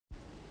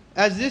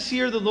As this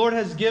year the Lord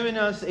has given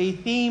us a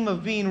theme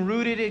of being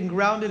rooted and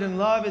grounded in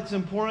love, it's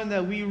important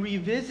that we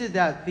revisit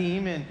that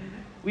theme. And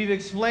we've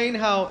explained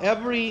how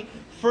every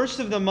first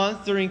of the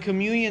month during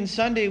Communion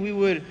Sunday we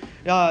would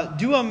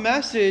do a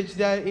message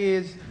that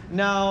is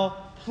now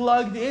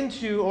plugged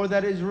into, or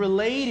that is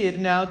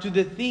related now to,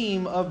 the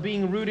theme of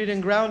being rooted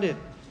and grounded.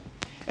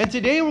 And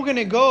today we're going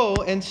to go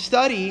and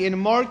study in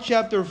Mark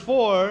chapter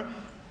 4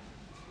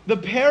 the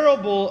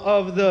parable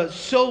of the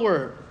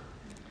sower.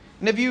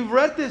 And if you've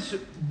read this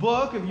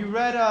book, if you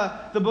read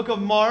the book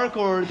of Mark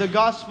or the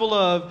Gospel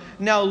of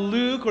now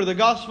Luke or the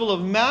Gospel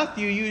of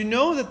Matthew, you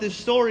know that this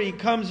story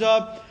comes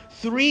up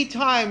 3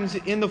 times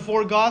in the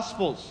 4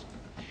 Gospels.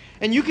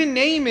 And you can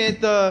name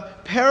it the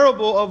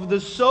parable of the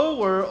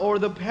sower or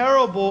the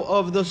parable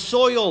of the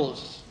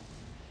soils.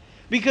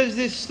 Because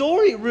this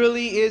story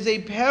really is a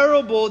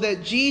parable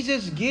that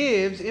Jesus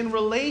gives in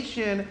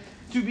relation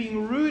to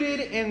being rooted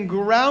and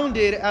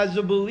grounded as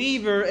a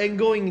believer and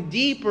going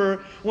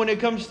deeper when it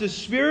comes to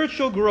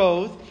spiritual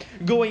growth,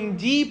 going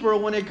deeper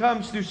when it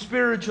comes to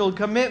spiritual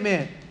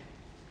commitment.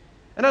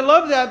 And I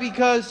love that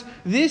because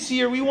this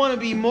year we want to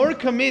be more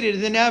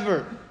committed than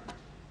ever.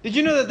 Did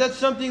you know that that's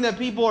something that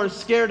people are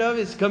scared of,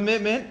 is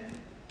commitment?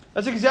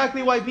 That's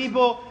exactly why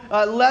people,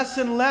 less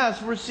and less,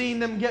 we're seeing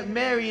them get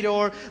married,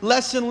 or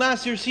less and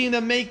less you're seeing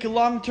them make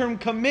long-term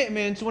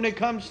commitments when it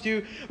comes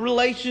to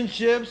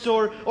relationships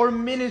or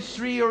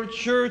ministry or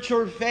church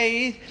or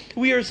faith.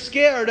 We are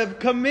scared of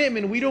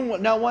commitment. We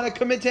don't now want to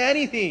commit to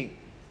anything.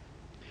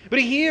 But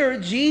here,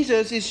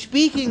 Jesus is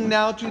speaking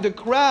now to the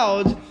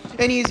crowds,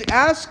 and He's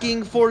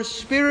asking for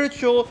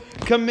spiritual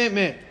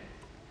commitment.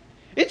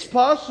 It's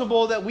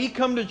possible that we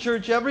come to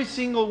church every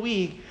single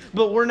week,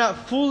 but we're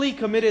not fully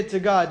committed to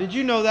God. Did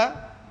you know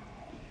that?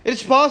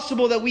 It's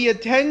possible that we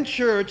attend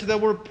church, that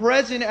we're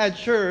present at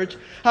church,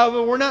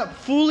 however, we're not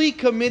fully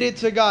committed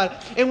to God.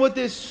 And what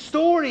this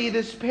story,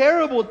 this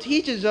parable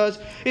teaches us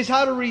is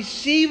how to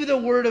receive the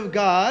Word of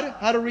God,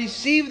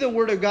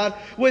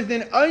 with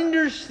an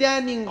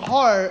understanding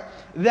heart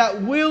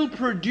that will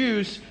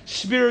produce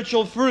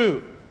spiritual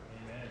fruit.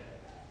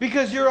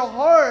 Because your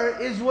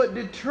heart is what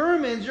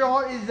determines, your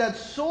heart is that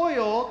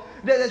soil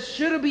that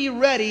should be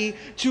ready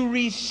to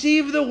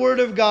receive the Word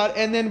of God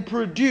and then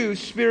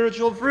produce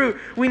spiritual fruit.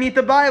 We need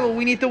the Bible.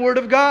 We need the Word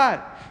of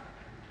God.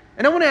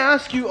 And I want to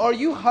ask you, are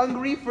you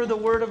hungry for the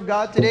Word of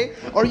God today?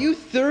 Are you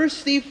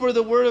thirsty for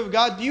the Word of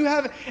God? Do you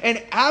have an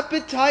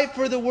appetite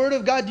for the Word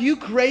of God? Do you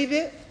crave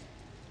it?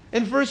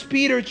 In 1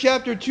 Peter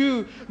chapter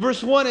 2,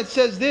 verse 1, it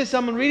says this.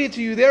 I'm going to read it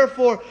to you.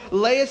 Therefore,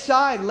 lay it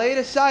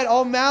aside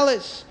all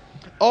malice,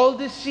 all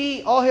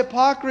deceit, all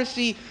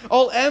hypocrisy,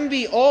 all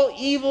envy, all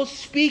evil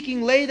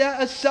speaking, lay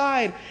that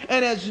aside.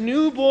 And as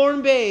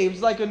newborn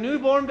babes, like a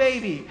newborn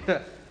baby,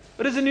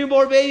 what does a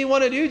newborn baby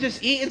want to do?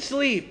 Just eat and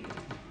sleep.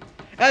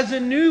 As a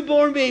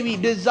newborn baby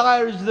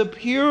desires the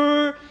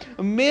pure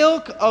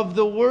milk of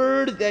the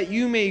Word, that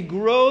you may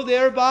grow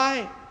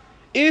thereby,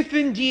 if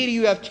indeed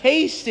you have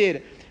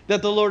tasted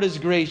that the Lord is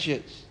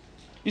gracious.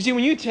 You see,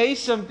 when you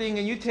taste something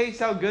and you taste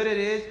how good it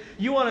is,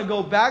 you want to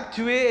go back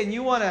to it and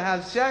you want to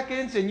have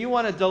seconds and you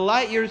want to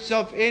delight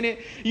yourself in it.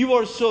 You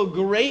are so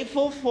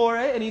grateful for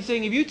it. And He's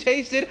saying, if you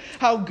tasted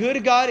how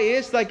good God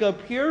is, like a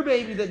pure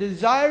baby that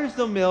desires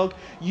the milk,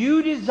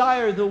 you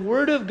desire the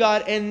Word of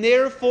God, and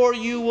therefore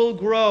you will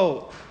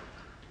grow.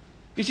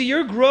 You see,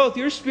 your growth,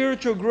 your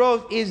spiritual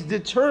growth is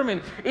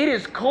determined. It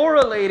is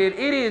correlated.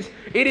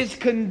 It is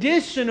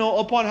conditional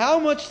upon how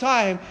much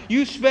time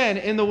you spend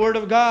in the Word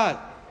of God.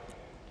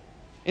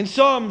 In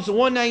Psalms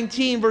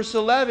 119, verse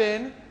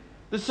 11,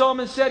 the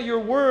psalmist said, your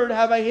word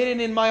have I hidden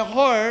in my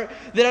heart,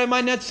 that I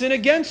might not sin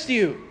against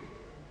you.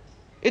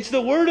 It's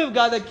the Word of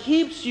God that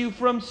keeps you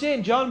from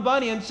sin. John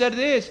Bunyan said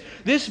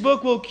this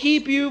book will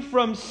keep you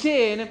from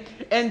sin,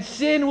 and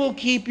sin will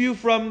keep you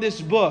from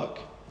this book.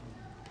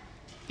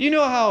 Do you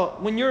know how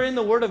when you're in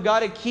the Word of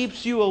God, it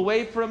keeps you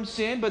away from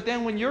sin? But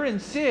then when you're in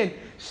sin,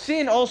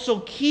 sin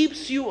also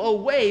keeps you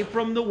away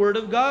from the Word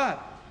of God.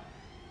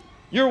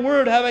 Your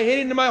word have I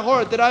hidden in my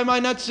heart, that I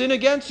might not sin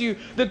against you.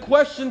 The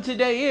question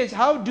today is,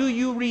 how do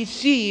you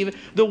receive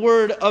the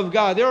Word of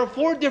God? There are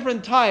 4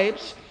 different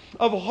types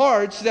of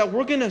hearts that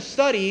we're going to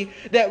study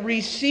that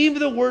receive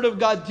the Word of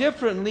God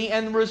differently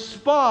and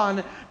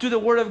respond to the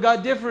Word of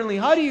God differently.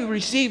 How do you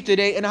receive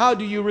today, and how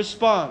do you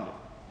respond?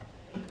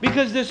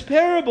 Because this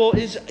parable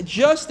is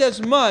just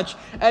as much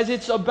as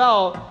it's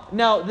about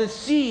now the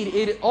seed,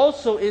 it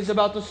also is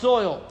about the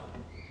soil.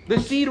 The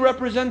seed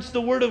represents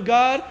the Word of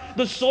God.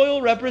 The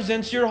soil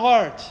represents your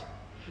heart.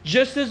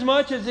 Just as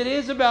much as it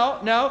is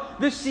about now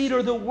the seed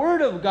or the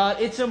Word of God,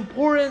 it's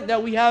important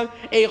that we have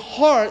a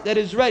heart that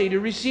is ready to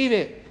receive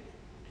it.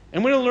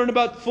 And we're going to learn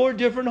about 4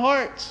 different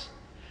hearts.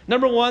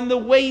 Number 1, the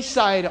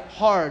wayside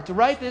heart.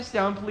 Write this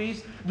down,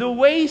 please. The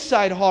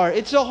wayside heart.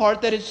 It's a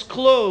heart that is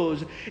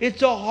closed.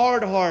 It's a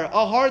hard heart.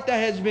 A heart that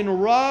has been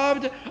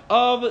robbed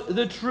of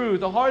the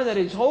truth. A heart that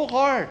is whole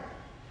hard.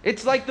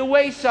 It's like the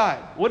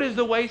wayside. What is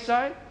the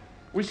wayside?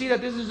 We see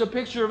that this is a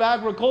picture of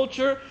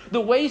agriculture.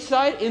 The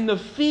wayside in the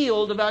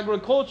field of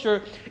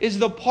agriculture is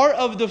the part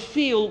of the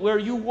field where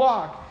you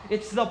walk.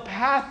 It's the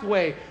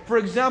pathway. For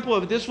example,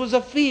 if this was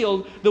a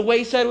field, the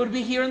wayside would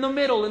be here in the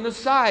middle, in the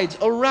sides,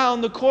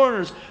 around the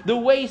corners. The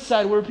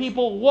wayside where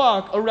people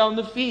walk around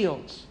the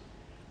fields.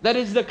 That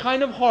is the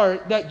kind of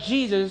heart that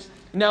Jesus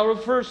now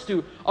refers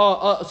to.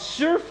 A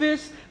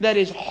surface that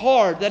is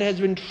hard, that has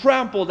been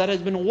trampled, that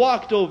has been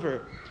walked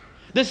over.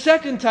 The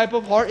second type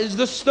of heart is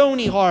the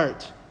stony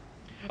heart.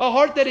 A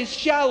heart that is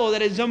shallow,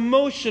 that is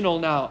emotional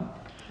now.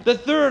 The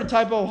third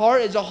type of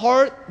heart is a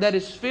heart that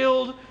is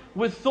filled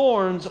with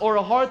thorns, or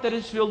a heart that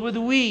is filled with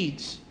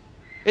weeds.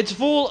 It's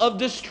full of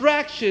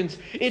distractions.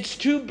 It's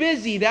too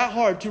busy, that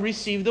heart, to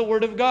receive the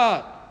Word of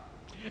God.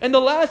 And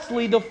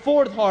lastly, the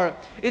fourth heart.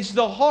 It's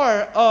the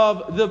heart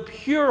of the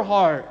pure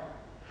heart.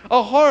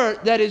 A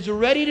heart that is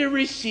ready to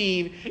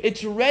receive.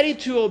 It's ready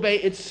to obey.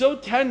 It's so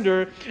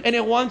tender, and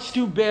it wants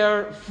to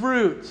bear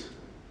fruit.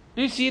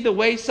 Do you see the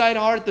wayside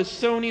heart, the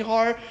stony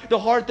heart, the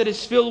heart that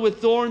is filled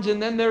with thorns,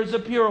 and then there's a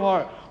pure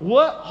heart?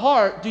 What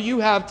heart do you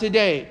have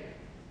today?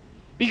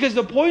 Because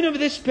the point of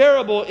this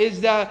parable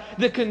is that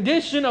the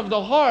condition of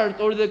the heart,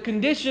 or the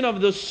condition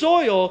of the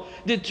soil,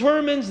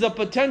 determines the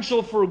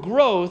potential for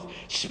growth,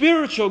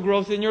 spiritual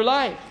growth in your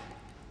life.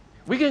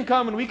 We can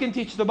come and we can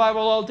teach the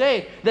Bible all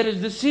day. That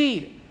is the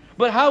seed.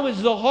 But how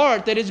is the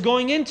heart that is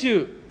going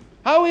into?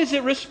 How is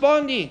it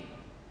responding?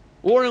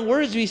 Warren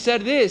Wiersbe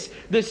said this: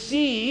 the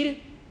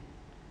seed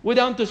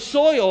without the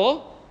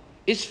soil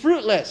is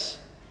fruitless.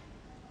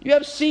 You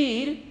have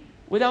seed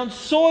without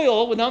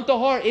soil, without the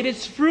heart, it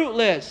is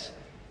fruitless.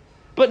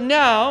 But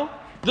now,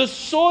 the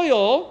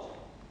soil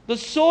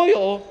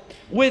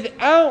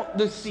without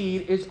the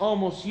seed is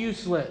almost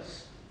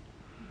useless.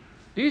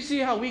 Do you see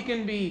how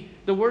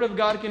the Word of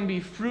God can be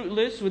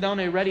fruitless without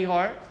a ready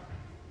heart?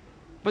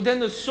 But then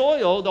the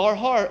soil, our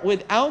heart,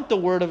 without the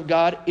Word of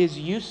God is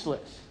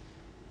useless.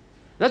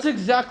 That's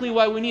exactly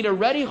why we need a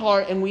ready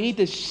heart, and we need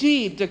the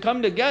seed to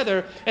come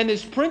together. And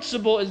this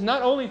principle is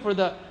not only for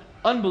the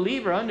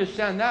unbeliever.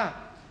 Understand that.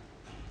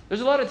 There's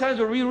a lot of times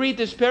where we read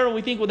this parable and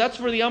we think, well, that's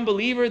for the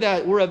unbeliever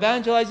that we're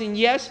evangelizing.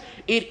 Yes,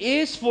 it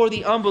is for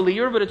the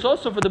unbeliever, but it's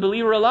also for the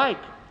believer alike.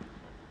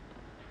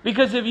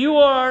 Because if you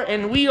are,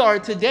 and we are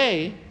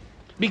today,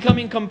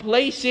 becoming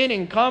complacent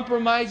and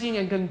compromising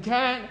and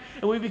content,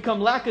 and we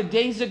become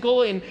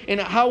lackadaisical in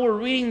how we're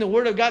reading the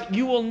Word of God,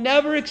 you will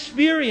never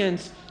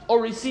experience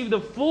or receive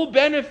the full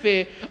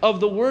benefit of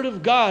the Word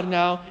of God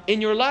now in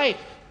your life.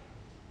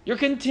 You're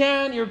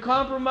content, you're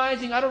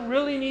compromising. I don't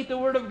really need the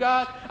Word of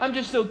God. I'm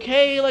just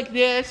okay like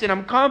this, and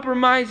I'm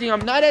compromising.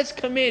 I'm not as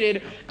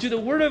committed to the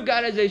Word of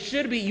God as I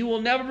should be. You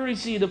will never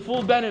receive the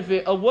full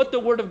benefit of what the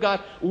Word of God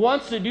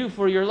wants to do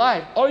for your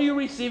life. Are you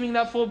receiving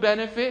that full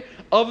benefit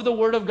of the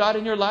Word of God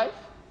in your life?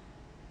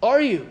 Are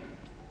you?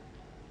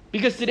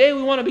 Because today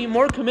we want to be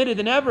more committed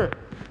than ever.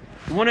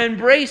 We want to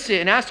embrace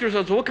it and ask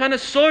ourselves, what kind of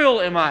soil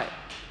am I?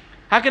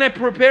 How can I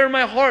prepare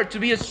my heart to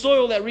be a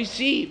soil that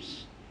receives?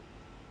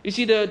 You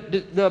see,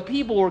 the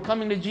people were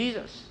coming to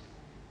Jesus.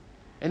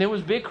 And it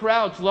was big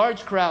crowds,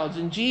 large crowds.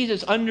 And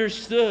Jesus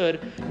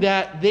understood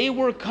that they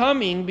were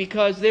coming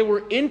because they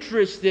were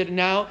interested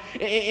now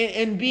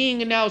in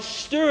being now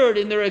stirred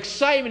in their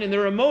excitement and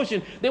their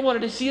emotion. They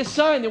wanted to see a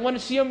sign. They wanted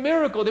to see a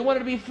miracle. They wanted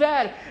to be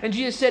fed. And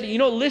Jesus said,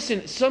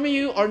 listen, some of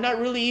you are not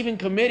really even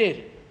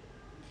committed.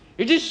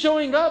 You're just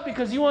showing up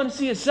because you want to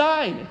see a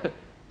sign.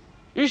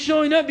 You're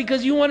showing up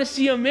because you want to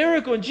see a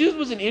miracle. And Jesus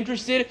wasn't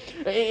interested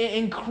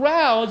in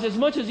crowds as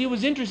much as he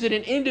was interested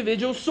in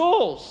individual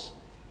souls.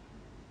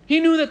 He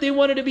knew that they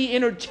wanted to be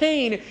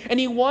entertained, and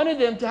he wanted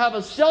them to have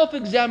a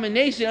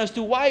self-examination as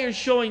to why you're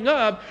showing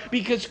up,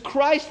 because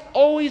Christ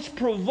always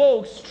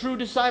provokes true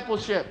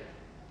discipleship.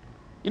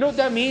 You know what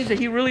that means? That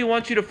he really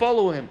wants you to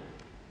follow him.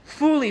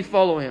 Fully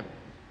follow him.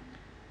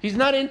 He's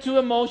not into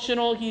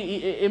emotional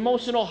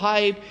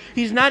hype.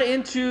 He's not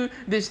into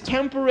this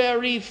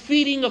temporary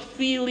feeding of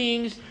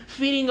feelings,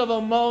 feeding of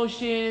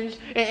emotions,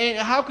 and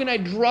how can I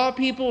draw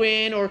people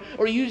in,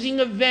 or using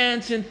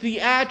events and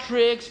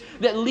theatrics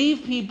that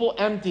leave people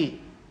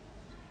empty.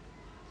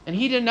 And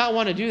he did not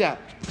want to do that.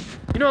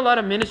 You know, a lot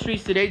of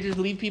ministries today just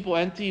leave people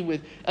empty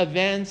with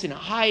events and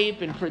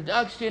hype and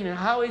production, and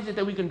how is it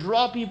that we can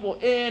draw people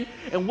in,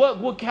 and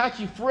what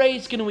catchy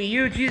phrase can we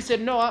use? Jesus said,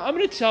 no, I'm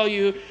going to tell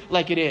you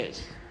like it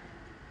is.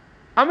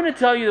 I'm going to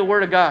tell you the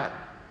Word of God.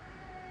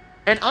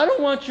 And I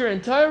don't want your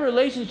entire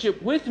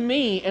relationship with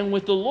me and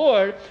with the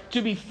Lord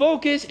to be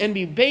focused and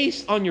be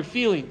based on your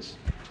feelings.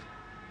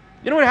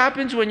 You know what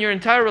happens when your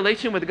entire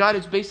relationship with God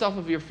is based off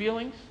of your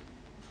feelings?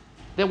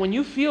 That when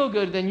you feel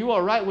good, then you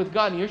are right with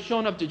God, and you're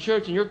showing up to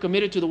church, and you're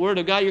committed to the Word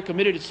of God, you're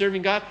committed to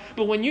serving God.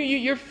 But when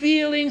your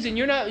feelings, and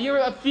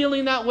you're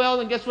feeling that well,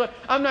 then guess what?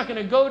 I'm not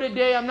going to go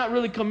today. I'm not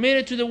really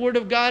committed to the Word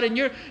of God. And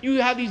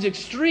you have these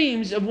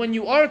extremes of when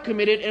you are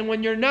committed and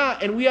when you're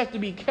not. And we have to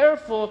be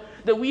careful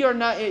that we are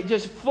not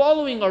just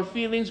following our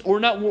feelings, or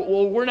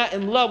we're not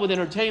in love with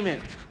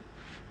entertainment.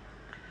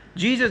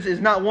 Jesus is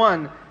not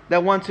one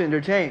that wants to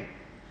entertain.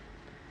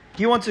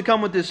 He wants to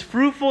come with this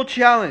fruitful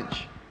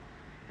challenge.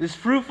 This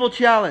fruitful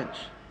challenge.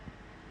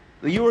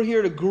 That you are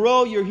here to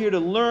grow, you're here to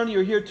learn,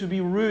 you're here to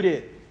be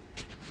rooted.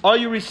 Are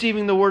you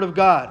receiving the Word of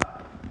God?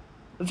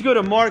 Let's go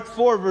to Mark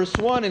 4, verse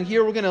 1, and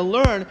here we're going to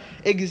learn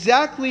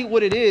exactly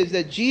what it is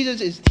that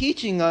Jesus is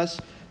teaching us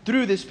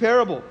through this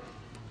parable.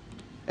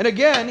 And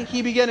again,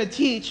 he began to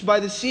teach by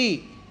the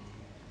sea.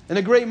 And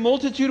a great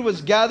multitude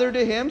was gathered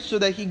to him, so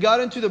that he got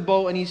into the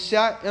boat and he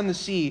sat on the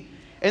sea.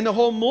 And the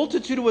whole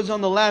multitude was on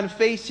the land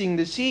facing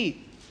the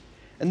sea.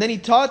 And then he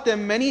taught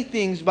them many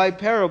things by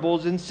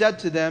parables and said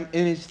to them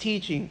in his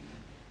teaching,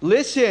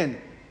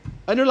 listen,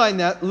 underline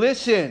that,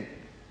 listen.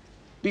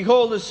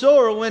 Behold, the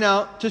sower went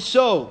out to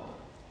sow.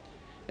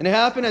 And it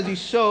happened as he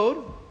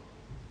sowed,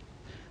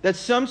 that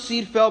some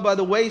seed fell by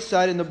the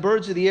wayside, and the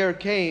birds of the air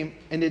came,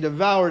 and they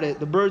devoured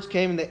it. The birds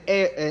came and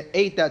they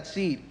ate that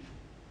seed.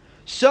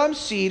 Some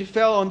seed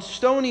fell on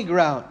stony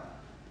ground,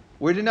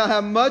 where it did not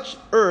have much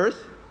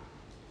earth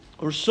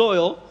or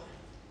soil,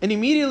 and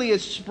immediately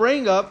it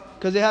sprang up,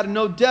 because it had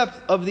no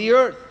depth of the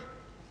earth.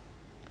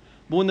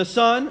 But when the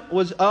sun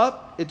was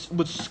up, it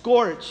was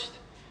scorched,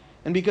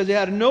 and because it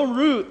had no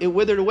root, it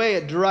withered away,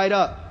 it dried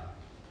up.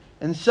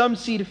 And some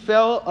seed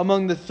fell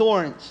among the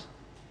thorns,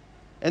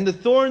 and the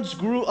thorns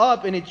grew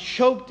up, and it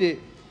choked it,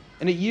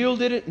 and it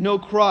yielded no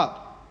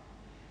crop.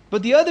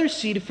 But the other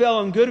seed fell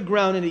on good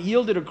ground, and it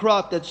yielded a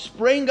crop that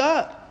sprang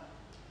up,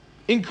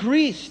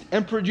 increased,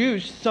 and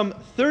produced some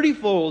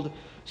 30-fold,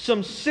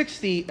 some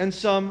 60, and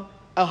some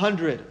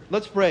 100.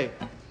 Let's pray.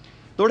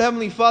 Lord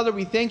Heavenly Father,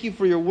 we thank you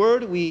for your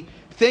word. We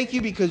thank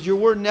you because your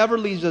word never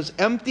leaves us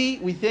empty.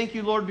 We thank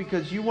you, Lord,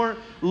 because you weren't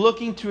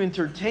looking to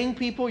entertain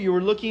people. You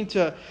were looking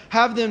to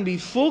have them be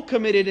full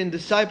committed in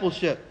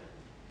discipleship.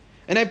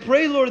 And I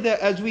pray, Lord, that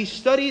as we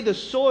study the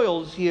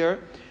soils here,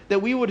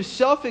 that we would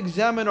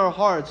self-examine our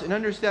hearts and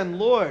understand,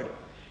 Lord,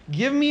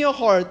 give me a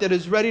heart that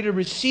is ready to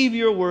receive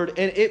your word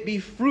and it be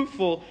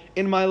fruitful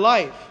in my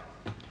life.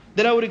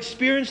 That I would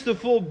experience the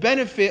full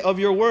benefit of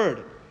your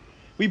word.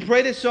 We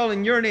pray this all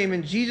in your name,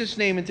 in Jesus'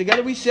 name, and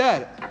together we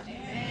said,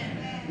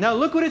 amen. Now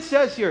look what it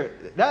says here.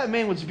 That,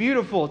 man, was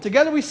beautiful.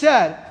 Together we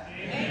said,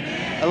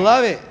 amen. I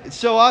love it. It's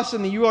so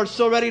awesome that you are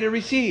so ready to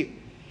receive.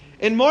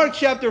 In Mark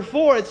chapter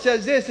 4, it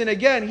says this, and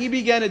again, he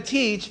began to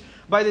teach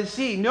by the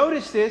sea.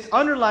 Notice this,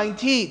 underline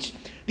teach.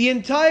 The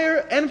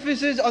entire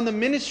emphasis on the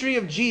ministry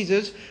of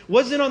Jesus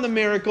wasn't on the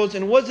miracles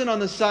and wasn't on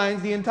the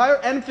signs. The entire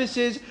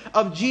emphasis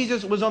of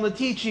Jesus was on the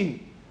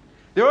teaching.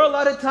 There are a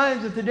lot of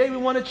times that today we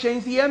want to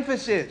change the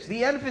emphasis.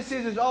 The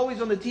emphasis is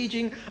always on the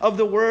teaching of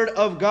the Word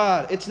of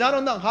God. It's not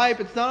on the hype.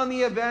 It's not on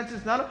the events.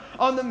 It's not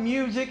on the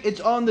music. It's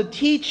on the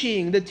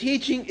teaching. The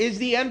teaching is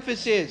the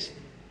emphasis.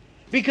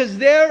 Because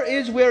there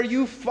is where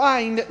you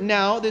find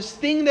now this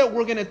thing that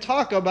we're going to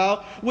talk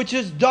about, which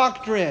is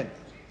doctrine.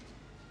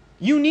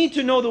 You need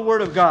to know the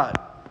Word of God.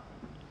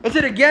 I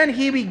said again,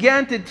 he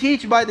began to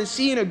teach by the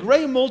sea, and a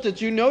great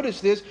multitude, notice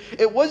this,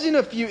 it wasn't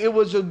a few, it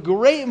was a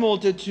great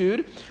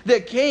multitude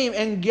that came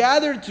and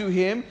gathered to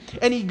him,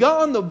 and he got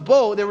on the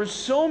boat. There were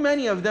so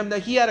many of them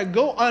that he had to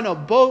go on a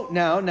boat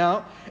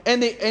now,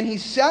 and he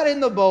sat in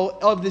the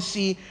boat of the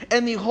sea,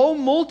 and the whole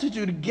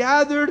multitude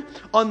gathered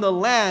on the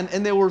land,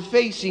 and they were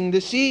facing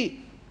the sea.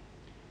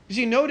 You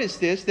see, notice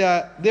this,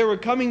 that they were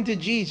coming to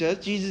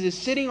Jesus. Jesus is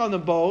sitting on the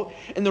boat,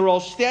 and they're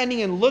all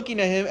standing and looking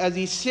at him as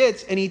he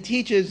sits and he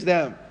teaches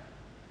them.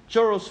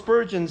 Charles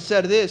Spurgeon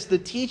said this, the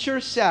teacher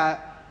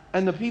sat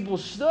and the people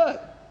stood.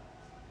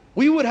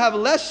 We would have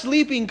less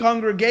sleeping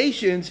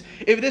congregations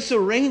if this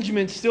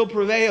arrangement still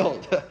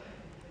prevailed.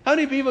 How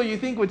many people you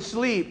think would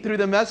sleep through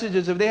the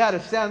messages if they had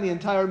to stand the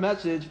entire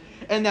message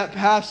and that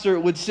pastor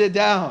would sit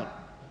down?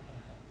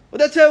 Well,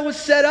 that's how it was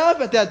set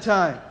up at that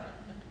time.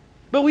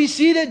 But we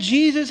see that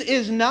Jesus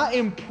is not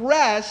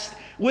impressed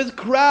with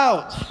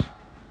crowds.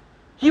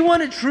 He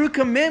wanted true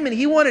commitment.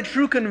 He wanted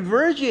true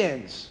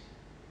conversions.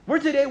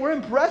 We're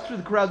impressed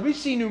with crowds. We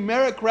see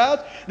numeric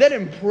crowds. That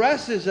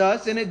impresses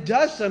us and it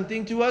does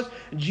something to us.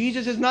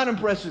 Jesus is not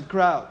impressed with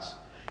crowds.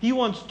 He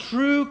wants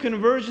true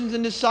conversions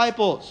and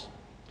disciples.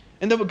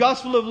 In the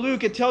Gospel of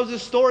Luke, it tells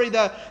this story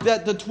that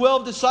the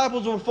 12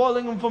 disciples were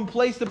following him from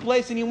place to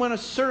place, and he went a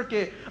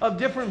circuit of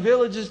different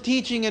villages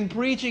teaching and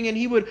preaching, and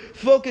he would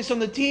focus on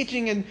the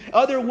teaching. And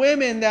other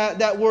women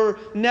that were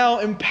now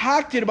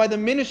impacted by the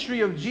ministry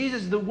of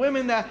Jesus, the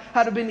women that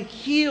had been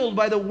healed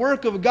by the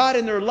work of God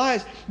in their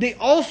lives, they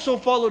also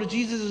followed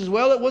Jesus as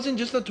well. It wasn't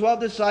just the 12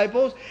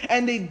 disciples,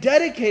 and they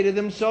dedicated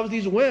themselves,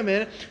 these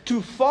women,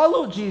 to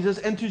follow Jesus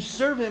and to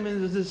serve him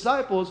and his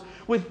disciples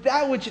with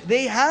that which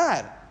they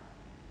had.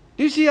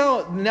 Do you see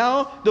how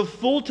now the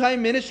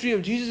full-time ministry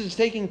of Jesus is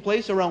taking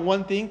place around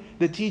one thing?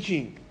 The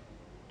teaching.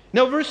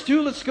 Now verse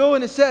 2, let's go.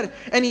 And it said,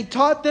 and he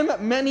taught them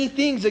many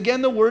things.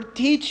 Again, the word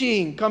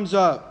teaching comes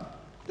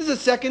up. This is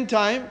the second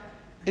time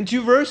in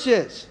 2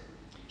 verses.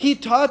 He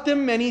taught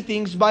them many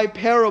things by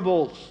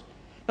parables.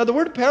 Now the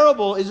word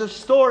parable is a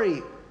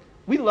story.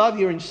 We love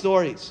hearing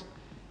stories.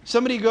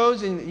 Somebody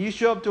goes and you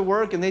show up to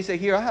work and they say,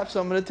 here, I have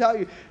something to tell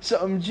you.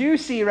 Something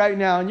juicy right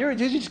now. And you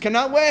just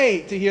cannot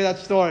wait to hear that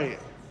story.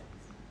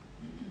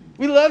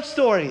 We love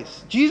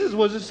stories. Jesus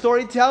was a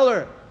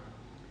storyteller.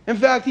 In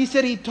fact, he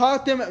said he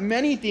taught them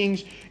many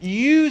things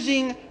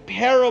using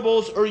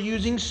parables or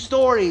using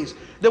stories.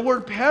 The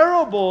word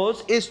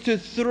parables is to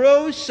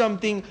throw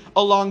something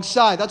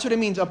alongside. That's what it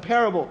means, a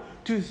parable.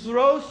 To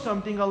throw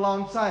something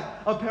alongside.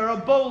 A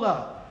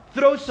parabola.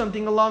 Throw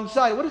something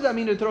alongside. What does that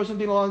mean, to throw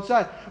something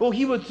alongside? Well,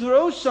 he would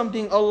throw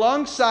something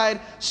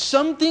alongside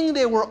something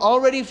they were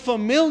already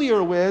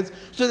familiar with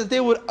so that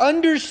they would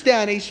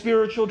understand a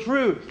spiritual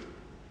truth.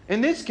 In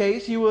this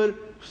case, he would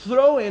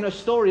throw in a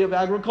story of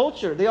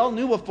agriculture. They all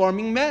knew what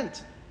farming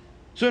meant.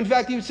 So in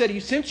fact, he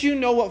said, since you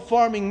know what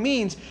farming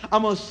means,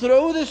 I'm going to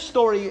throw this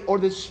story or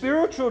this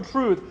spiritual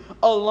truth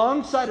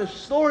alongside a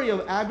story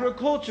of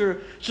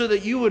agriculture so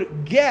that you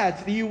would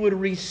get, that you would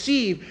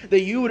receive,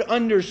 that you would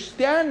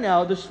understand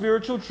now the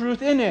spiritual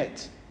truth in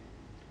it.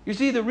 You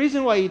see, the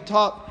reason why he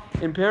taught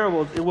in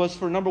parables, it was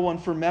for, number one,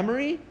 for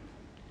memory,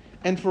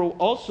 and for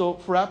also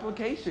for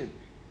application.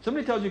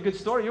 Somebody tells you a good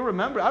story, you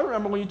remember. I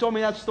remember when you told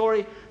me that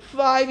story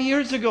 5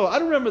 years ago. I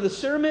don't remember the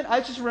sermon, I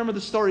just remember the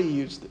story you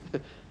used.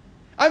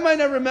 I might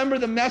not remember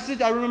the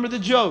message, I remember the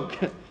joke.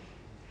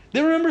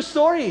 They remember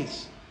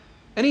stories.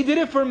 And he did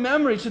it for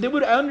memory, so they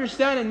would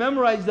understand and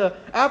memorize the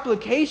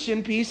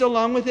application piece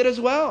along with it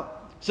as well.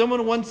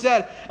 Someone once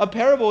said, a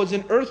parable is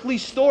an earthly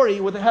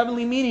story with a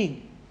heavenly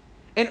meaning.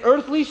 An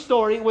earthly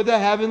story with a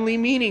heavenly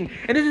meaning.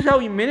 And this is how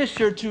he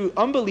ministered to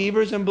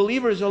unbelievers and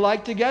believers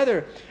alike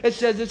together. It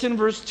says this in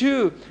verse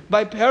 2,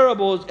 by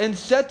parables, and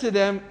said to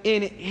them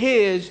in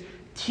his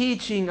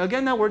teaching.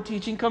 Again, that word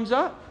teaching comes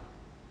up.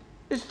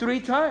 It's 3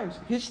 times.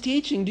 His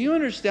teaching. Do you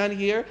understand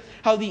here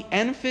how the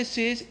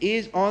emphasis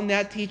is on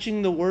that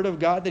teaching the Word of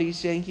God that he's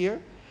saying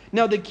here?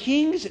 Now, the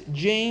King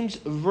James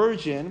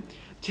Version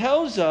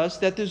tells us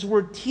that this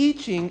word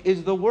teaching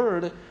is the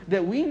word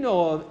that we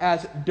know of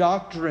as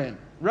doctrine.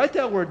 Write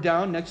that word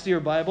down next to your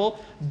Bible.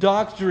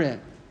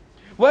 Doctrine.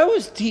 Why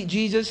was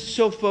Jesus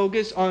so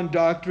focused on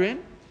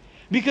doctrine?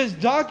 Because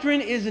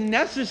doctrine is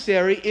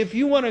necessary if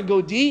you want to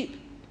go deep.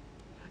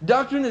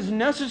 Doctrine is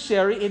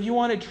necessary if you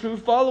want a true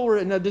follower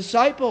and a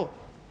disciple.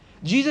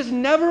 Jesus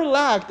never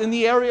lacked in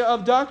the area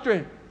of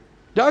doctrine.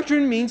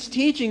 Doctrine means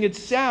teaching. It's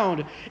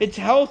sound. It's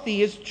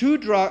healthy. It's true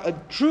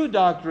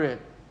doctrine.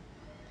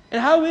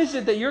 And how is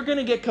it that you're going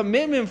to get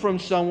commitment from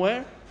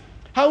somewhere?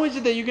 How is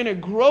it that you're going to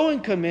grow in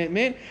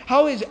commitment?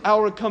 How is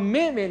our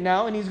commitment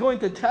now? And he's going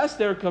to test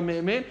their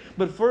commitment.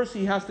 But first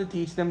he has to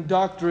teach them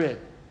doctrine.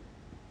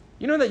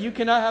 You know that you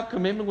cannot have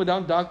commitment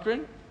without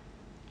doctrine?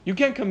 You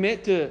can't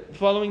commit to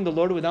following the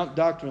Lord without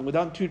doctrine,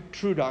 without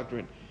true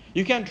doctrine.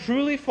 You can't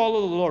truly follow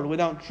the Lord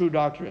without true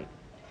doctrine.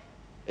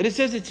 And it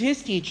says it's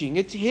his teaching,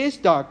 it's his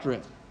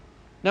doctrine.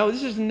 Now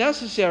this is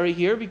necessary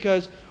here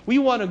because we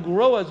want to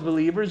grow as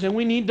believers and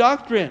we need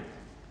doctrine.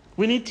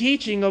 We need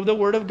teaching of the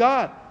Word of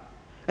God.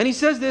 And he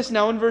says this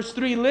now in verse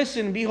 3,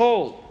 listen,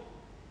 behold.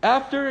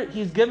 After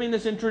he's giving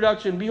this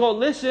introduction, behold,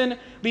 listen,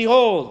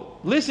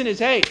 behold. Listen is,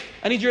 hey,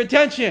 I need your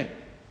attention.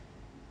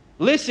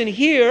 Listen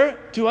here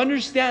to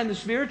understand the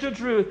spiritual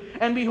truth,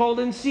 and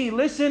behold and see.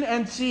 Listen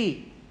and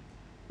see.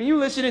 Can you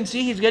listen and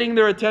see? He's getting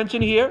their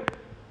attention here.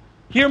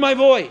 Hear my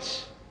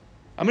voice.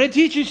 I'm going to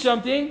teach you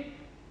something,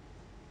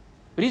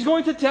 but he's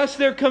going to test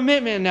their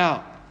commitment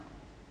now.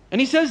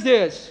 And he says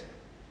this,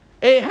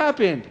 it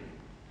happened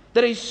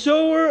that a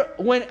sower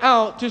went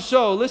out to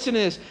sow. Listen to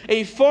this.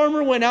 A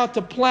farmer went out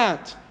to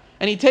plant,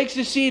 and he takes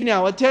the seed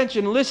now.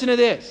 Attention, listen to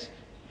this.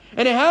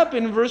 And it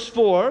happened, verse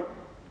 4,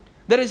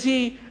 that as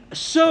he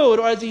sowed,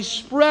 or as he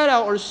spread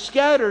out or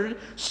scattered,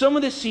 some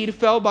of the seed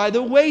fell by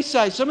the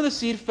wayside. Some of the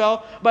seed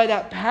fell by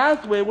that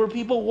pathway where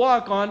people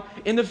walk on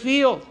in the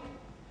field.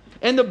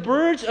 And the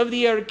birds of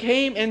the air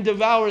came and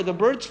devoured. The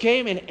birds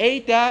came and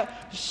ate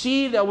that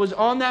seed that was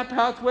on that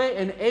pathway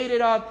and ate it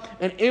up,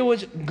 and it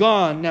was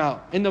gone now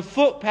in the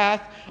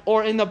footpath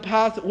or in the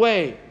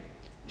pathway.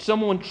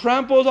 Someone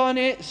trampled on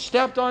it,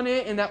 stepped on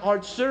it in that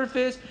hard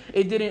surface.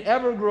 It didn't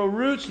ever grow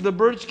roots. The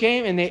birds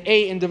came and they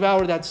ate and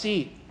devoured that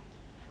seed.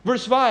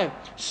 Verse 5,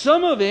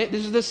 some of it,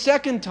 this is the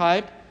second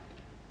type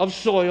of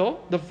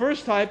soil. The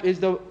first type is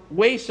the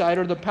wayside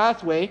or the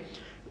pathway.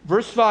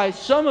 Verse 5,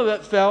 some of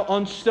it fell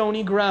on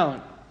stony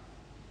ground.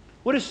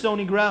 What is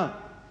stony ground?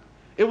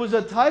 It was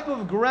a type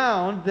of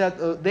ground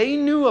that they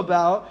knew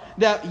about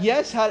that,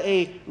 yes, had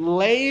a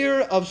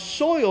layer of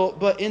soil,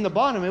 but in the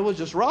bottom it was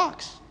just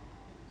rocks.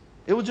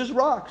 It was just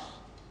rocks.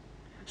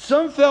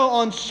 Some fell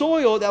on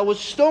soil that was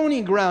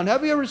stony ground.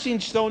 Have you ever seen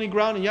stony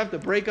ground and you have to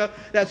break up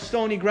that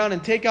stony ground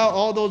and take out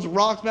all those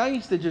rocks? Man, I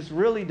used to just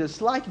really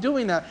dislike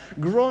doing that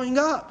growing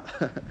up.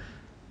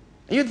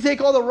 You have to take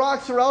all the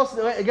rocks or else,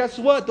 guess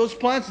what? Those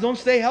plants don't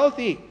stay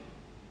healthy.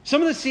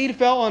 Some of the seed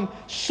fell on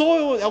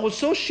soil that was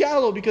so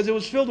shallow because it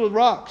was filled with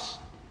rocks,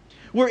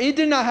 where it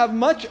did not have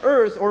much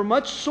earth or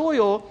much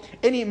soil,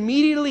 and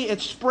immediately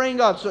it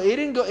sprang up. So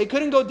it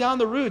couldn't go down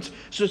the roots,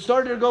 so it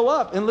started to go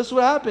up. And listen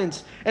what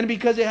happens. And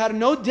because it had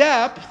no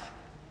depth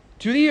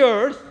to the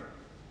earth,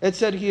 it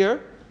said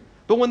here,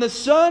 but when the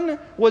sun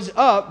was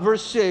up,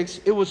 verse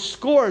 6, it was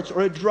scorched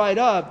or it dried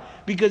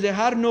up because it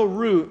had no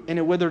root and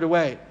it withered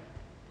away.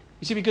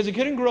 You see, because it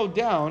couldn't grow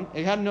down,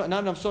 it had not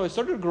enough soil, it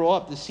started to grow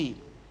up, the seed.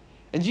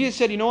 And Jesus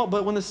said, you know what?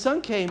 But when the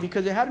sun came,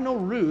 because it had no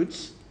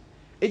roots,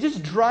 it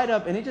just dried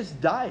up and it just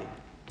died.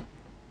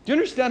 Do you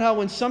understand how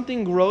when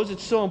something grows,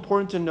 it's so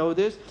important to know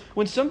this?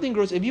 When something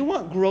grows, if you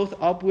want growth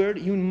upward,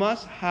 you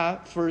must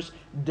have first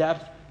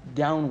depth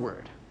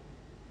downward.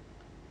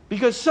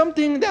 Because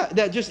something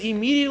that just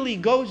immediately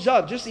goes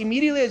up, just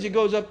immediately as it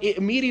goes up, it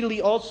immediately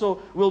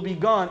also will be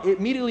gone. It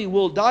immediately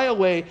will die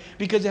away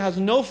because it has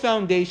no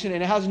foundation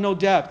and it has no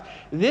depth.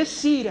 This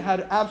seed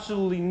had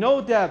absolutely no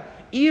depth.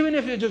 Even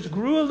if it just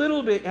grew a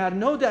little bit, it had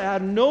no depth, it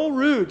had no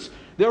roots.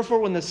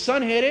 Therefore, when the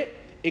sun hit it,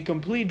 it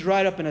completely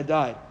dried up and it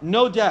died.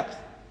 No depth.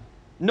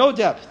 No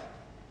depth.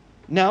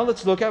 Now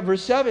let's look at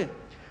verse 7.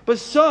 But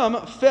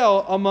some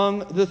fell among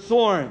the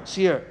thorns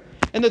here.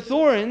 And the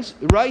thorns,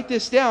 write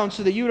this down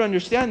so that you would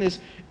understand this,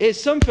 is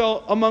some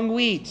fell among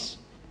weeds.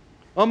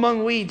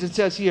 Among weeds, it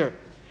says here.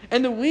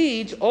 And the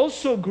weeds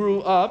also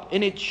grew up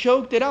and it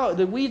choked it out.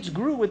 The weeds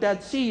grew with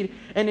that seed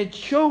and it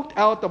choked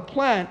out the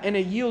plant and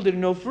it yielded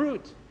no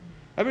fruit.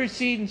 Have you ever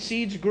seen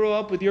seeds grow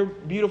up with your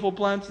beautiful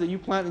plants that you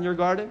plant in your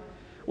garden?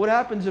 What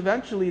happens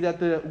eventually that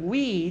the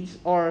weeds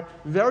are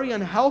very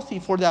unhealthy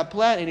for that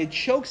plant and it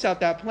chokes out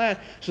that plant,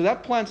 so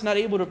that plant's not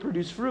able to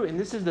produce fruit. And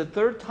this is the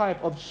third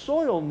type of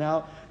soil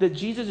now that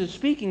Jesus is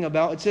speaking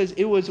about. It says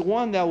it was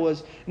one that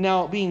was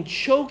now being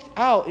choked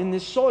out in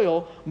this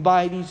soil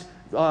by these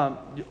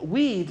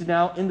weeds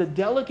now in the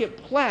delicate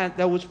plant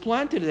that was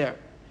planted there.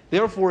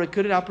 Therefore, it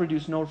could not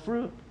produce no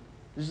fruit.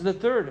 This is the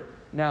third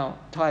now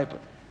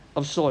type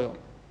of soil.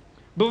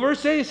 But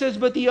verse 8 says,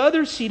 but the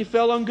other seed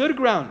fell on good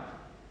ground.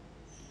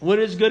 What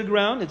is good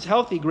ground? It's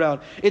healthy ground.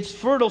 It's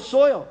fertile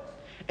soil.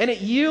 And it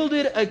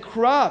yielded a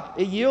crop.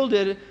 It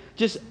yielded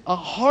just a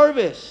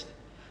harvest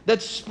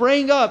that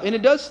sprang up. And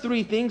it does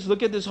three things.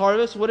 Look at this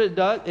harvest. What it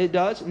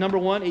does. Number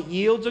one, it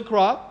yields a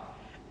crop.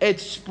 It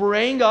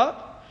sprang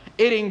up.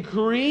 It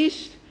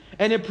increased.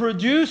 And it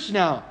produced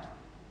now.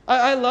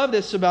 I love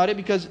this about it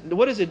because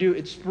what does it do?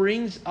 It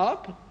springs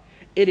up.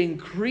 It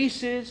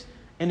increases.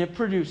 And it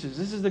produces.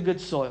 This is the good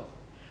soil.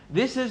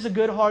 This is a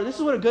good heart. This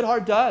is what a good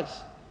heart does.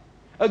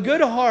 A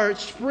good heart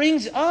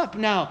springs up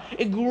now.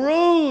 It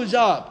grows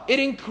up. It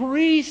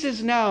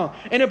increases now.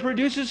 And it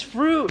produces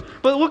fruit.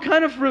 But what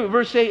kind of fruit?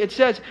 Verse 8, it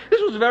says,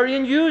 this was very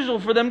unusual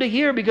for them to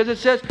hear because it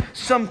says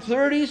some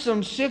 30,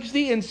 some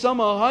 60, and some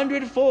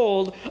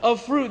 100-fold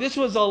of fruit. This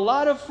was a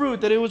lot of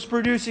fruit that it was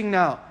producing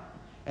now.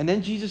 And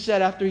then Jesus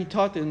said after he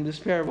taught them this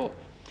parable,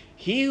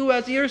 he who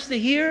has ears to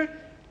hear,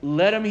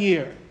 let him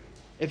hear.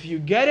 If you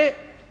get it,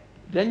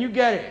 then you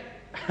get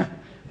it.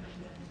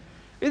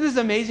 Isn't this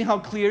amazing how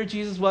clear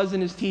Jesus was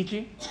in his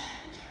teaching?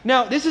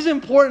 Now, this is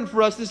important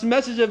for us, this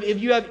message of if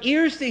you have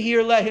ears to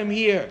hear, let him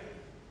hear.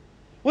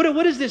 What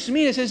does this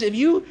mean? It says if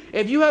you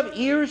have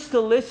ears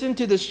to listen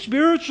to the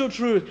spiritual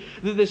truth,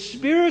 the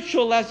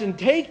spiritual lesson,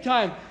 take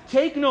time,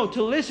 take note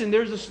to listen.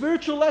 There's a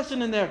spiritual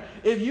lesson in there.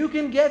 If you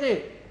can get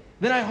it,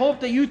 then I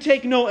hope that you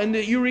take note and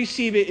that you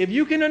receive it. If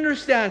you can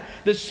understand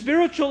the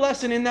spiritual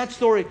lesson in that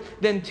story,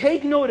 then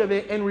take note of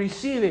it and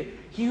receive it.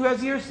 He who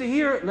has ears to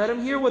hear, let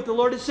him hear what the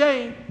Lord is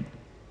saying.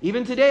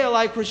 Even today,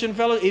 Alive Christian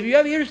Fellowship, if you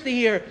have ears to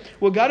hear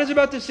what God is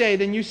about to say,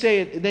 then you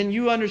say it, then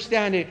you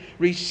understand it,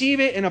 receive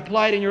it, and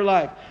apply it in your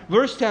life.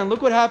 Verse 10,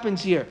 look what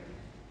happens here.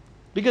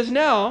 Because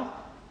now,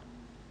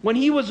 when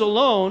he was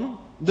alone,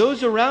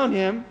 those around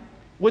him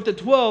with the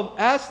 12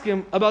 asked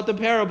him about the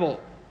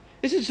parable.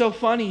 This is so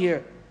funny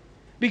here.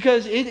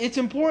 Because it's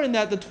important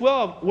that the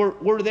 12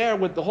 were there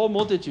with the whole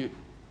multitude.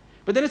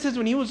 But then it says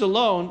when he was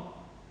alone,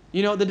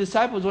 the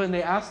disciples went and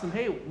they asked him,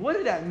 hey, what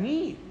did that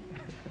mean?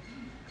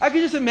 I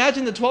could just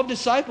imagine the 12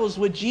 disciples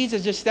with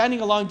Jesus, just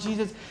standing along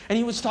Jesus, and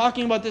he was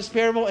talking about this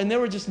parable, and they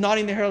were just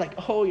nodding their head like,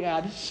 oh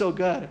yeah, this is so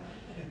good.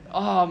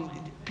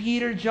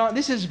 Peter, John,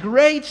 this is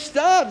great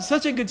stuff.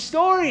 Such a good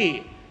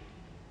story.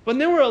 When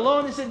they were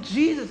alone, they said,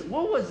 Jesus,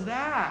 what was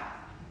that?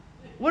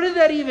 What did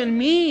that even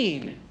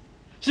mean?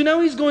 So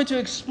now he's going to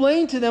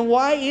explain to them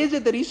why is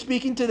it that he's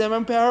speaking to them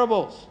in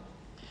parables.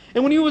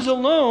 And when he was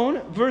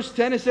alone, verse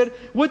 10, it said,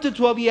 with the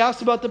 12, he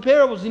asked about the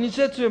parables. And he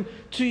said to him,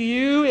 to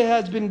you it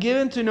has been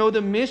given to know the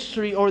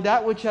mystery, or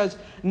that which has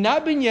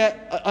not been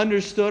yet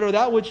understood, or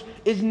that which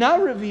is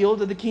not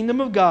revealed of the kingdom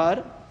of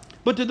God.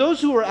 But to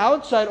those who are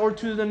outside, or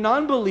to the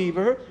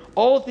non-believer,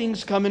 all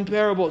things come in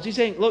parables. He's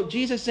saying, look,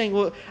 Jesus is saying,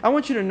 look, I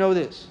want you to know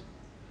this.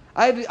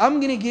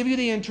 I'm going to give you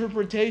the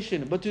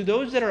interpretation. But to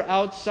those that are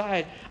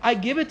outside, I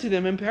give it to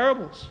them in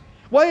parables.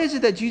 Why is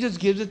it that Jesus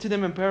gives it to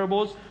them in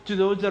parables to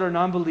those that are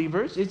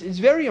non-believers? It's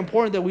very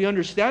important that we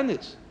understand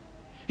this.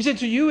 He said,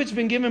 to you it's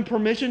been given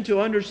permission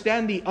to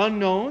understand the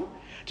unknown.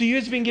 To you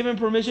it's been given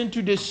permission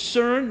to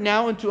discern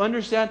now and to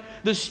understand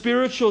the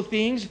spiritual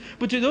things.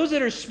 But to those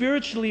that are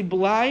spiritually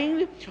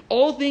blind,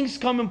 all things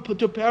come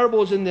into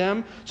parables in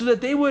them so that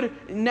they would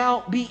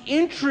now be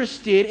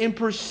interested in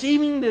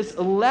perceiving this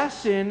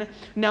lesson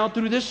now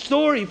through this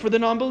story for the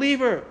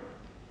non-believer.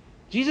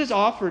 Jesus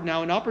offered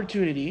now an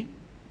opportunity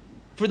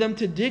for them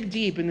to dig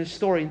deep in this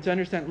story and to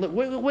understand, look,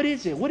 what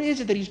is it? What is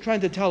it that he's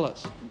trying to tell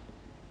us?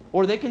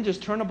 Or they can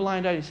just turn a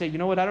blind eye and say, you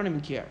know what, I don't even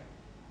care.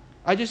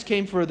 I just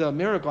came for the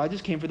miracle. I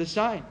just came for the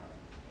sign.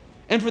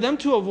 And for them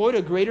to avoid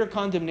a greater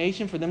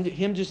condemnation,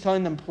 him just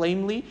telling them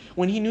plainly,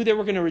 when he knew they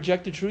were going to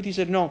reject the truth, he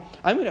said, no,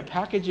 I'm going to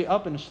package it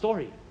up in a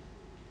story.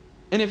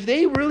 And if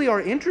they really are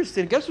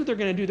interested, guess what they're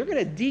going to do? They're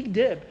going to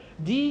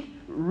dig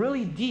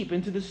really deep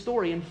into the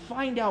story and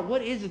find out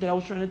what is it that I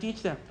was trying to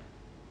teach them.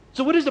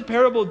 So what does the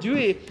parable do?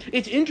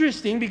 It's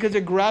interesting because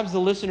it grabs the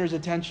listener's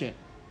attention.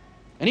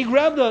 And he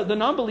grabbed the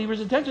non-believers'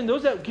 attention,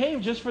 those that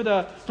came just for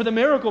the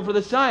miracle, for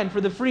the sign,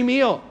 for the free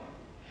meal.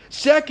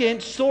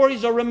 Second,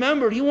 stories are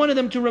remembered. He wanted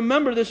them to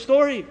remember the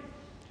story.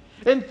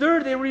 And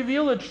third, they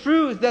reveal a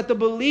truth that the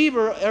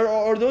believer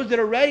or those that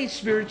are ready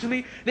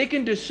spiritually, they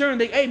can discern.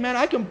 Hey man,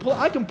 I can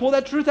pull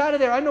that truth out of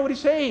there. I know what he's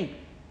saying.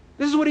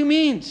 This is what he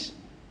means.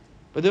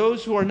 But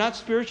those who are not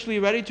spiritually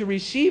ready to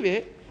receive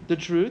it, the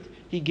truth,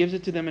 he gives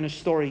it to them in a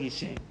story, he's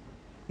saying.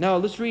 Now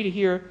let's read it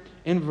here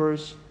in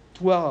verse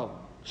 12.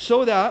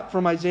 So that,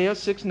 from Isaiah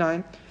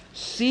 6:9,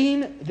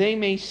 seeing they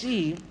may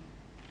see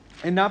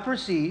and not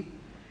perceive,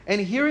 and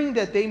hearing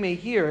that they may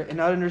hear and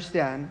not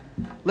understand,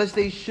 lest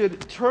they should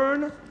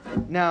turn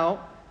now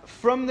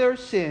from their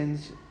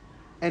sins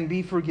and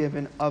be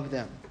forgiven of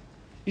them.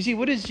 You see,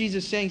 what is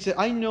Jesus saying? He said,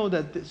 I know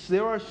that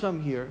there are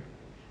some here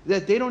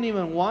that they don't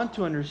even want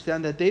to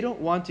understand, that they don't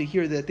want to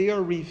hear, that they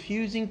are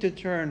refusing to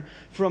turn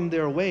from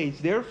their ways.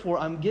 Therefore,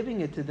 I'm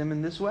giving it to them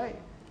in this way.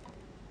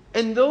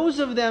 And those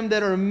of them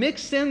that are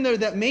mixed in there,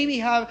 that maybe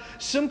have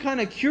some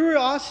kind of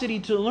curiosity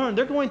to learn,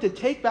 they're going to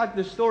take back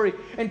the story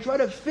and try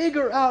to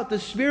figure out the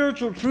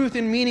spiritual truth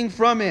and meaning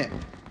from it.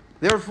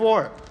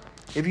 Therefore,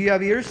 if you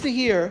have ears to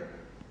hear,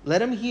 let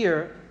them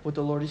hear what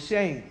the Lord is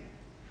saying.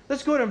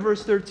 Let's go to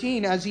verse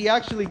 13 as he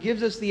actually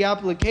gives us the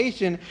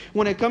application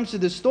when it comes to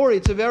the story.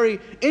 It's a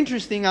very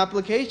interesting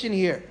application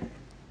here.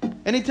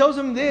 And he tells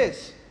them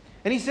this.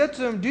 And he said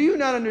to them, do you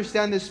not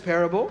understand this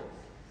parable?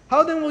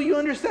 How then will you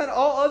understand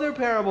all other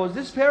parables?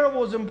 This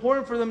parable is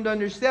important for them to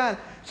understand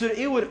so that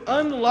it would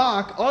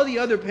unlock all the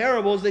other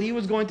parables that he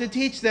was going to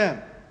teach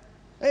them.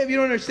 Hey, if you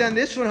don't understand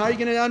this one, how are you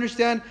going to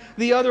understand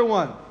the other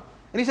one?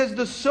 And he says,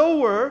 the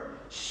sower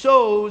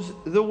sows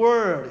the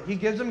word. He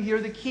gives them here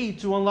the key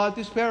to unlock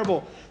this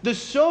parable. The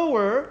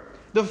sower,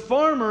 the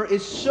farmer,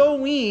 is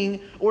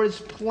sowing or is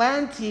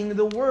planting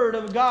the word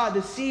of God.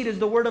 The seed is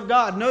the word of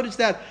God. Notice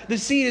that. The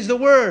seed is the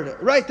word.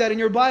 Write that in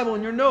your Bible,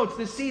 in your notes.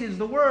 The seed is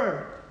the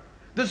word.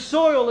 The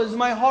soil is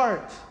my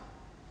heart.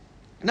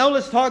 Now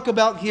let's talk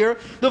about here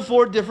the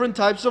 4 different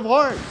types of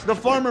hearts. The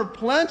farmer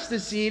plants the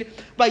seed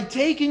by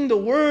taking the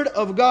word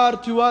of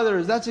God to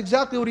others. That's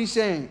exactly what he's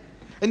saying.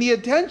 And the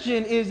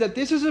attention is that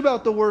this is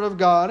about the word of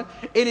God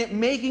and it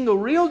making a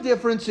real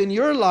difference in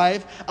your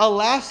life, a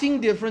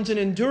lasting difference, an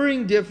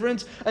enduring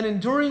difference, an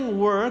enduring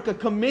work, a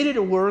committed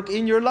work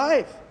in your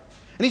life.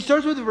 And he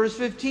starts with verse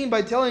 15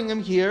 by telling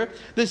them here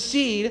the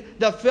seed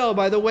that fell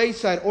by the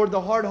wayside or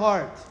the hard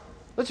heart.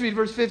 Let's read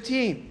verse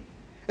 15.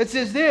 It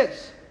says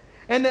this,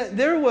 and that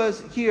there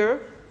was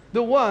here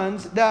the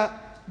ones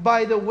that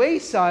by the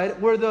wayside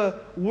where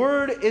the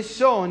word is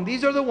sown.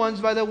 These are the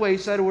ones by the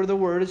wayside where the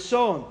word is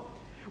sown.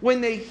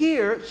 When they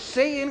hear,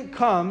 Satan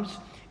comes,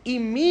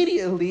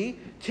 immediately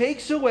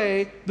takes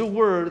away the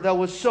word that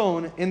was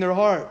sown in their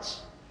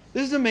hearts.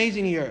 This is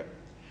amazing here.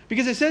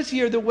 Because it says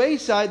here, the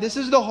wayside, this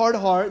is the hard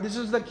heart, this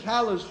is the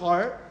callous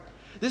heart.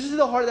 This is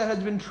the heart that has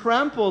been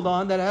trampled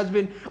on, that has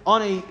been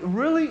on a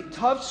really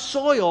tough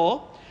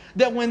soil,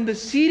 that when the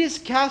seed is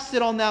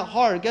casted on that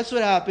heart, guess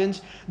what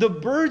happens? The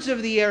birds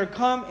of the air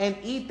come and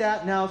eat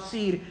that now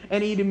seed,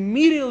 and it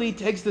immediately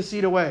takes the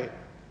seed away.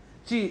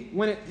 See,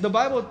 when the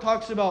Bible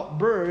talks about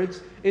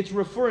birds, it's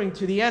referring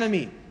to the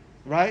enemy,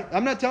 right?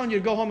 I'm not telling you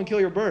to go home and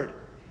kill your bird,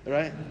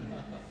 right?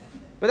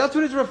 But that's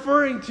what it's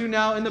referring to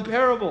now in the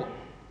parable.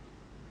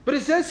 But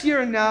it says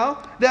here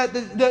now that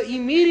the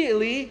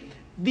immediately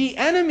the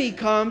enemy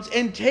comes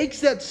and takes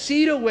that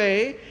seed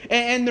away,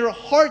 and their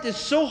heart is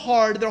so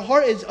hard, their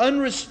heart is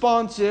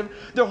unresponsive,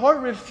 their heart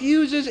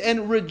refuses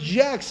and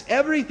rejects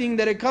everything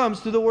that it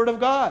comes to the Word of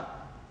God.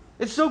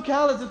 It's so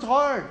callous, it's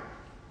hard.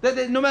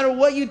 That no matter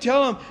what you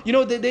tell them,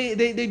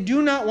 they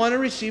do not want to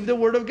receive the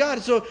Word of God.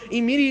 So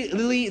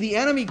immediately the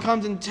enemy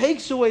comes and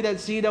takes away that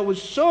seed that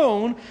was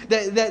sown,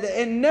 that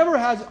it never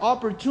has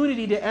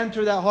opportunity to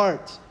enter that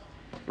heart.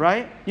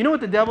 Right? You know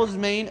what the devil's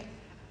main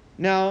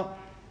now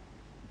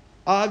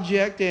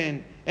object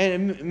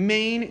and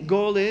main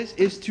goal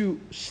is to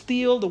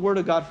steal the Word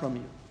of God from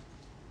you.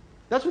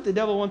 That's what the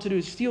devil wants to do,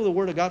 is steal the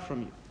Word of God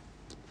from you.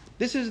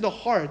 This is the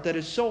heart that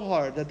is so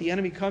hard that the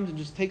enemy comes and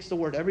just takes the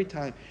Word every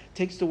time.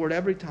 Takes the Word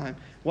every time.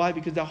 Why?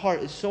 Because the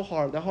heart is so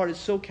hard. The heart is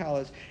so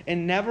callous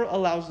and never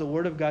allows the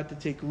Word of God to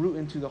take root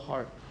into the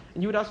heart.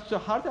 And you would ask, so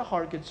how did the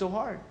heart get so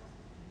hard?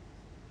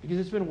 Because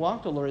it's been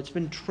walked all over. It's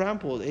been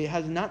trampled. It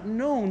has not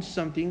known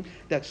something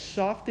that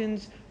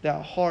softens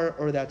that heart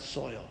or that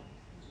soil.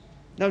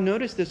 Now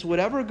notice this.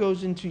 Whatever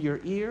goes into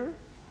your ear,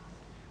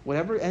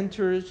 whatever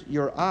enters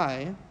your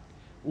eye,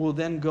 will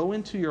then go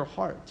into your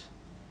heart.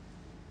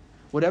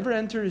 Whatever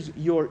enters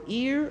your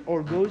ear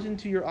or goes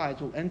into your eyes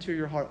will enter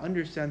your heart.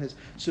 Understand this.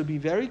 So be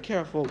very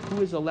careful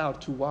who is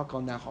allowed to walk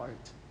on that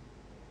heart.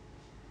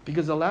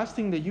 Because the last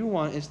thing that you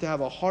want is to have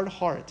a hard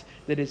heart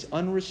that is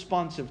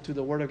unresponsive to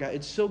the Word of God.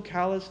 It's so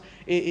callous,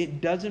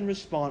 it doesn't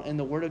respond, and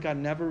the Word of God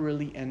never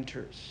really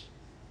enters.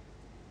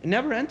 It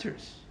never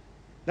enters.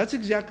 That's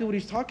exactly what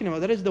he's talking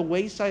about. That is the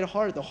wayside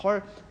heart, the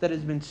heart that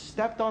has been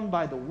stepped on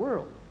by the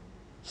world,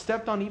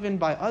 stepped on even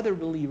by other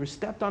believers,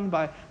 stepped on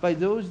by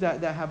those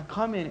that have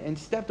come in and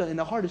stepped on. And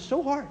the heart is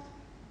so hard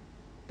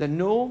that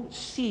no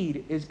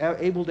seed is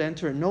able to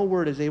enter in, no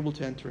word is able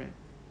to enter in.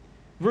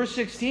 Verse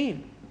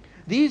 16.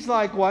 These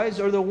likewise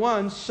are the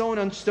ones sown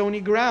on stony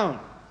ground.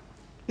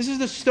 This is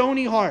the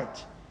stony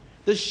heart,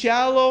 the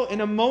shallow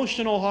and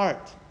emotional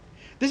heart.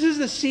 This is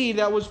the seed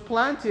that was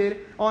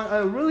planted on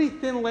a really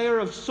thin layer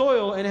of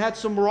soil and it had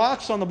some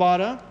rocks on the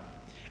bottom.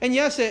 And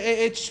yes,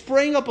 it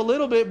sprang up a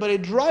little bit, but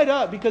it dried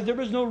up because there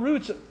was no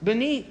roots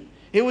beneath.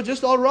 It was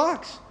just all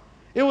rocks.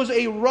 It was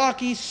a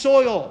rocky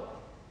soil.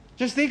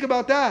 Just think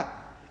about that.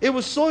 It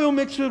was soil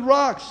mixed with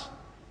rocks.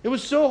 It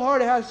was so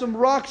hard. It had some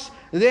rocks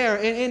there.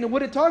 And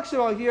what it talks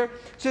about here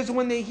says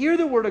when they hear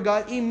the Word of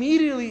God,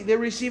 immediately they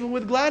receive it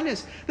with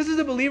gladness. This is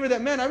a believer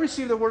that, man, I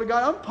received the Word of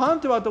God. I'm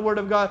pumped about the Word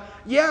of God.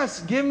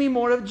 Yes, give me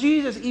more of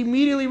Jesus.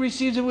 Immediately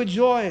receives it with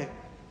joy.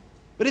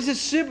 But it's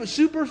just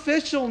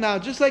superficial now,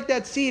 just like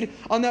that seed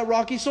on that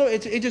rocky soil.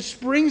 It just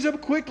springs up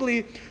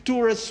quickly to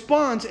a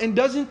response and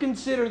doesn't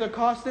consider the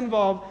cost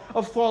involved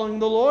of following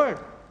the Lord.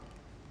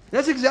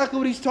 That's exactly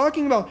what he's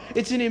talking about.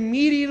 It's an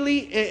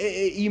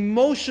immediately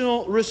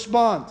emotional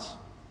response.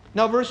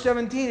 Now, verse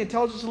 17, it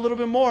tells us a little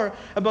bit more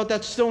about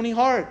that stony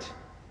heart.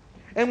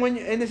 And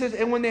it says,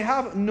 and when they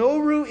have no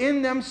root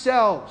in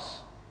themselves,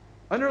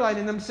 underline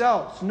in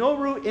themselves, no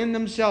root in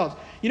themselves.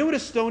 You know what a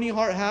stony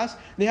heart has?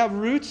 They have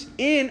roots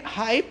in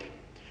hype,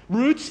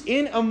 roots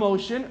in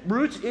emotion,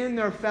 roots in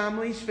their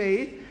family's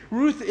faith,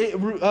 roots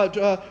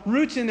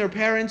in their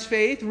parents'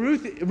 faith,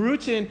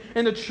 roots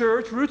in the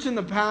church, roots in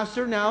the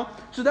pastor now.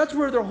 So that's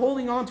where they're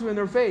holding on to in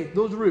their faith,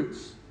 those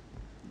roots.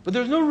 But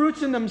there's no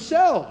roots in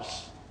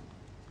themselves.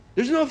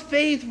 There's no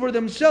faith for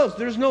themselves.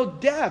 There's no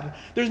depth.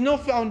 There's no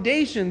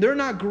foundation. They're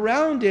not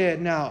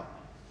grounded now.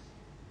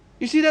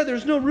 You see that?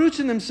 There's no roots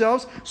in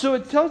themselves. So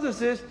it tells us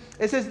this.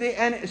 It says,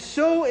 and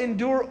so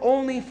endure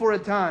only for a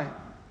time.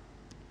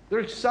 They're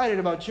excited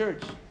about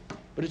church,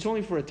 but it's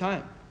only for a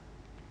time.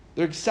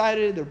 They're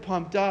excited, they're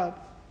pumped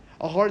up,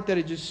 a heart that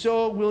is just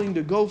so willing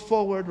to go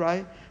forward,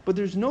 right? But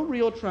there's no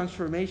real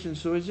transformation,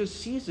 so it's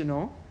just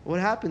seasonal. What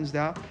happens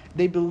now?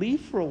 They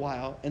believe for a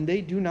while, and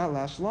they do not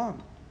last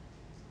long.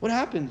 What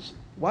happens?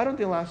 Why don't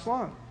they last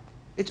long?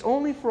 It's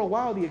only for a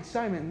while, the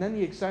excitement, and then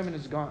the excitement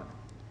is gone.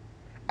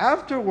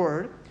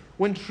 Afterward,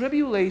 when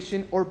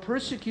tribulation or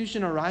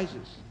persecution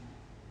arises,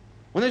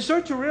 when they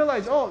start to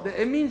realize, oh,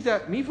 it means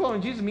that me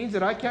following Jesus means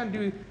that I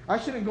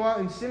shouldn't go out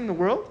and sin in the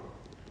world.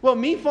 Well,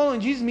 me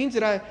following Jesus means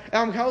that I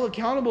am held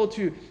accountable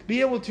to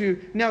be able to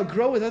now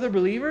grow with other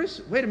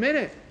believers? Wait a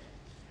minute.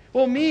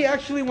 Well, me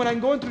actually, when I'm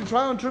going through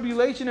trial and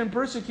tribulation and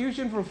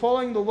persecution for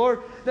following the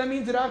Lord, that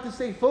means that I have to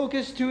stay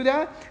focused to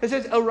that. It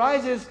says,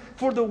 arises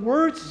for the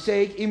word's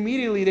sake,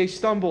 immediately they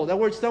stumble. That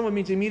word stumble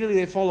means immediately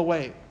they fall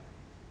away.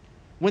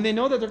 When they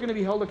know that they're going to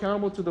be held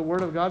accountable to the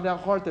Word of God,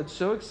 that heart that's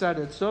so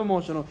excited, that's so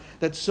emotional,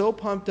 that's so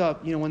pumped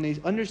up, when they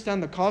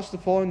understand the cost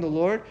of following the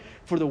Lord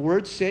for the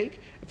Word's sake,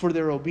 for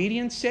their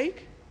obedience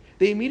sake,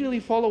 they immediately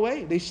fall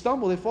away. They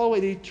stumble, they fall away,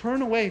 they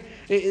turn away.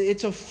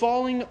 It's a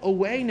falling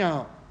away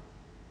now.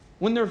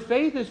 When their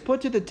faith is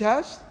put to the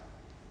test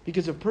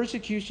because of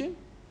persecution,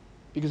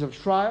 because of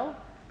trial,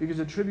 because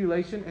of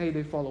tribulation, hey,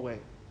 they fall away.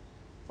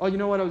 Oh, you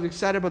know what? I was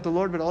excited about the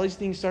Lord, but all these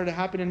things started to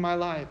happen in my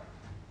life.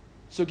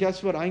 So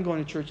guess what? I ain't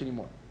going to church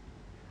anymore.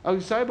 I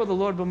was excited about the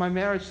Lord, but my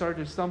marriage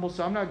started to stumble,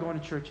 so I'm not going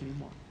to church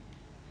anymore.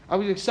 I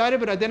was excited,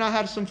 but then I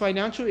had some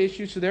financial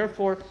issues, so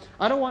therefore,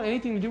 I don't want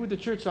anything to do with the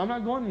church, so I'm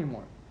not going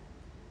anymore.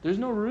 There's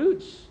no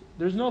roots.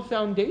 There's no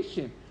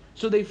foundation.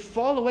 So they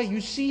fall away.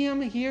 You see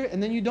him here,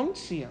 and then you don't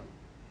see him.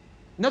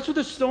 And that's what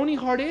the stony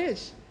heart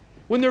is.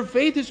 When their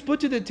faith is put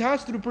to the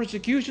test through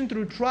persecution,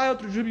 through trial,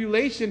 through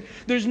tribulation,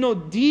 there's no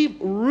deep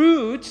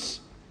roots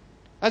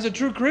as a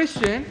true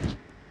Christian.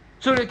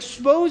 So it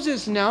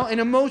exposes now an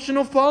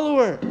emotional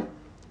follower.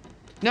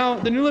 Now,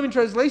 the New Living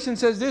Translation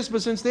says this,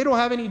 but since they don't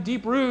have any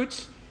deep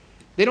roots,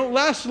 they don't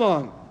last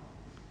long.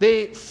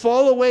 They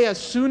fall away as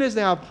soon as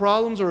they have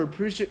problems or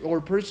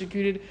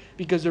persecuted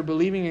because they're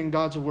believing in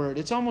God's Word.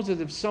 It's almost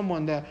as if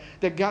someone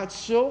that got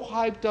so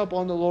hyped up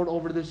on the Lord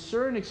over this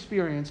certain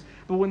experience,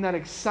 but when that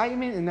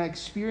excitement and that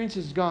experience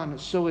is gone,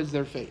 so is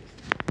their faith.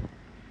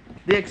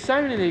 The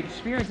excitement and the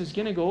experience is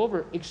going to go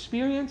over.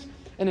 Experience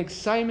and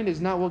excitement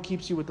is not what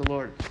keeps you with the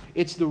Lord.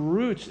 It's the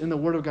roots in the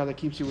Word of God that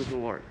keeps you with the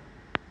Lord.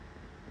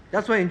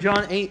 That's why in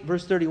John 8,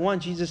 verse 31,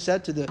 Jesus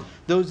said to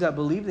those that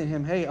believed in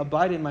Him, hey,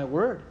 abide in my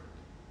Word.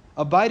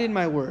 Abide in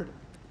my Word,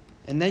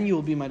 and then you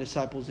will be my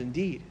disciples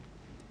indeed.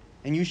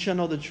 And you shall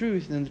know the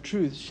truth, and the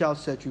truth shall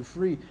set you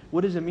free.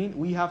 What does it mean?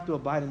 We have to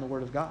abide in the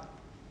Word of God.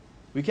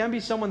 We can't be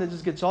someone that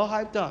just gets all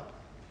hyped up.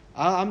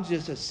 I'm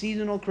just a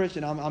seasonal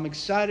Christian. I'm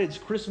excited. It's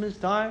Christmas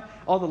time.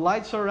 All the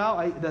lights are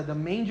out. The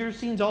manger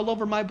scene's all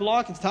over my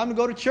block. It's time to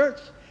go to church.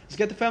 Let's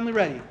get the family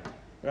ready.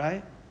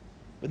 Right?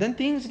 But then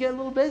things get a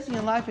little busy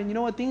in life, and you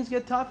know what? Things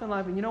get tough in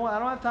life, and you know what? I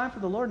don't have time for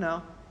the Lord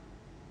now.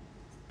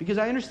 Because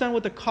I understand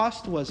what the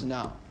cost was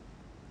now.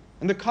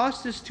 And the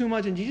cost is too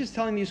much. And Jesus is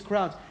telling these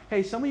crowds,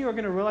 hey, some of you are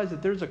going to realize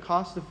that there's a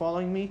cost to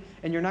following me,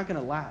 and you're not going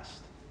to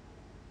last.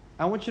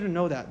 I want you to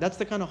know that. That's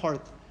the kind of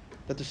heart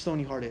that the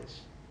stony heart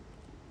is.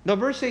 Now,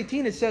 verse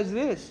 18, it says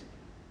this.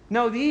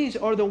 Now, these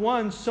are the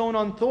ones sown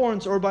on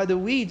thorns or by the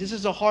weeds. This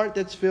is a heart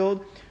that's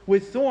filled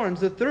with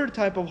thorns. The third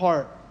type of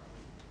heart.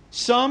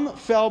 Some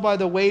fell by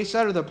the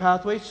wayside or the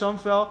pathway. Some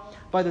fell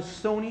by the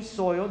stony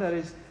soil that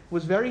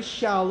was very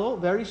shallow,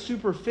 very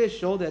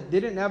superficial, that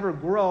didn't ever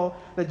grow,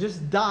 that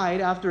just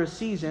died after a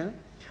season.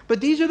 But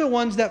these are the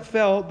ones that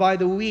fell by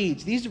the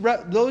weeds.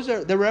 Those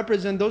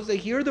represent those that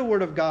hear the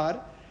word of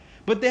God,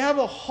 but they have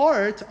a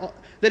heart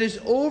that is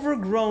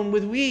overgrown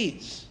with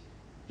weeds.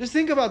 Just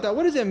think about that.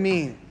 What does it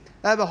mean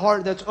to have a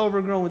heart that's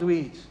overgrown with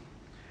weeds?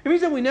 It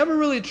means that we never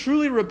really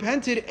truly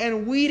repented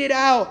and weeded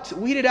out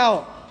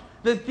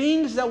the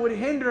things that would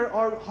hinder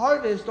our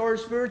harvest or our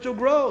spiritual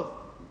growth.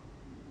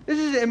 This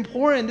is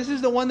important. This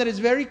is the one that is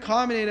very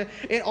common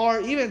in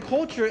our even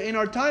culture, in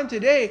our time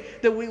today,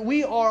 that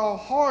our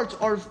hearts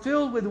are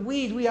filled with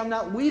weeds. We have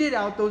not weeded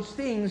out those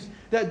things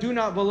that do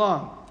not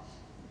belong.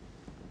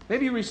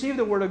 Maybe you receive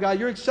the Word of God,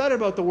 you're excited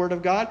about the Word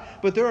of God,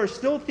 but there are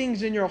still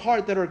things in your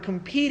heart that are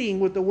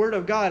competing with the Word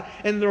of God,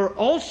 and they're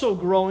also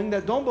growing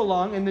that don't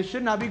belong, and they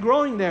should not be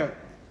growing there.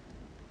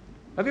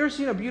 Have you ever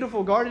seen a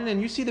beautiful garden,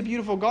 and you see the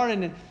beautiful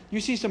garden, and you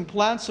see some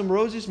plants, some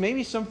roses,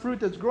 maybe some fruit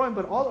that's growing,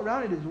 but all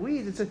around it is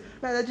weeds? It's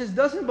man, that just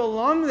doesn't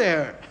belong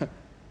there.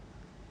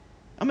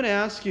 I'm going to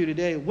ask you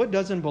today, what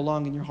doesn't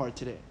belong in your heart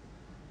today?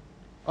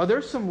 Are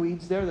there some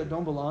weeds there that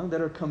don't belong, that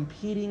are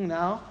competing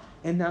now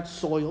in that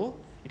soil,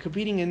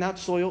 competing in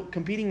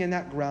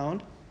that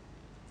ground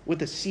with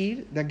the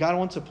seed that God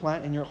wants to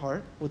plant in your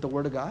heart with the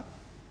Word of God?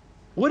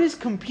 What is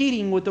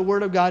competing with the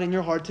Word of God in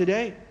your heart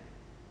today?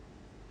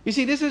 You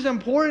see, this is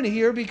important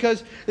here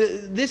because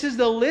this is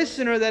the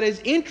listener that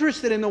is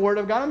interested in the Word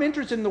of God. I'm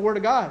interested in the Word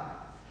of God.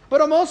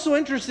 But I'm also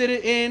interested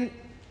in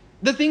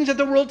the things that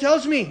the world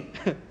tells me.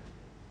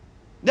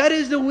 That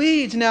is the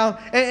weeds now.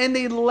 And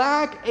they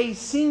lack a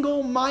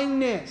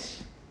single-mindedness.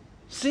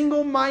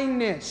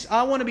 Single-mindedness.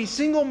 I want to be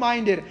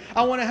single-minded.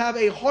 I want to have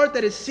a heart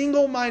that is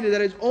single-minded, that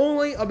is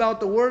only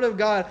about the Word of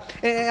God.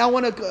 And I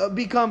want to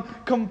become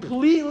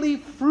completely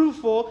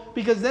fruitful,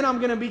 because then I'm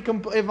going to be,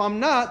 if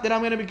I'm not, then I'm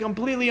going to be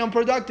completely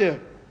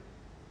unproductive.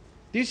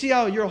 Do you see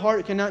how your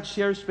heart cannot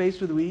share space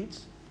with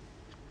weeds?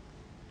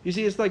 You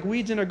see, it's like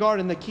weeds in a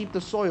garden that keep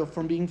the soil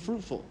from being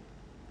fruitful.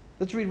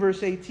 Let's read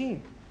verse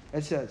 18.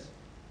 It says,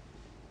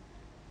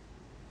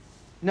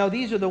 now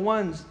these are the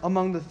ones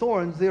among the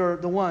thorns. They are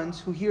the ones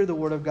who hear the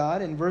word of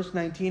God. In verse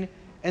 19,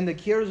 and the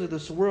cares of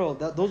this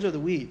world, those are the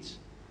weeds.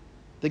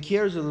 The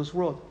cares of this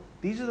world.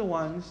 These are the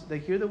ones that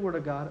hear the word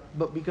of God,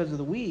 but because of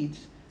the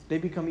weeds, they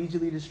become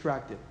easily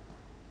distracted.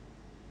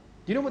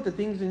 Do you know what the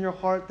things in your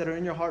heart that are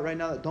in your heart right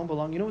now that don't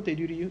belong, you know what they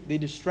do to you? They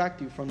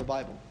distract you from the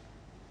Bible.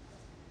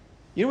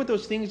 You know what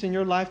those things in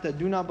your life that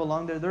do not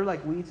belong there, they're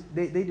like weeds.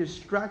 They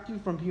distract you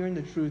from hearing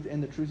the truth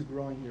and the truth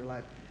growing in your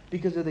life.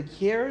 Because of the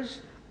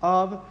cares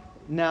of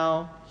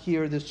now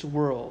here this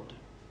world.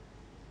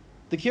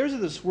 The cares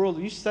of this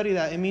world, you study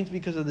that, it means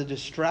because of the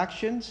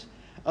distractions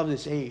of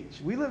this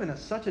age. We live in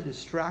such a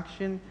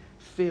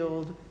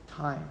distraction-filled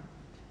time.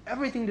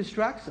 Everything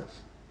distracts us.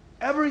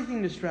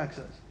 Everything distracts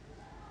us.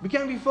 We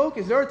can't be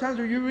focused. There are times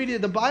where you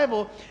read the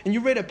Bible and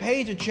you read a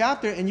page, a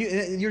chapter, and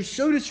you're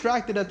so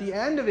distracted at the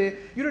end of it,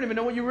 you don't even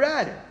know what you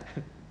read.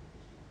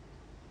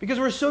 Because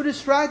we're so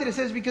distracted. It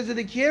says because of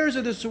the cares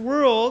of this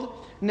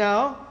world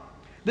now,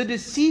 the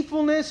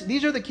deceitfulness,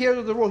 these are the cares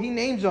of the world. He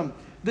names them.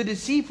 The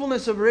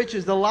deceitfulness of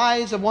riches, the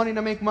lies of wanting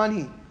to make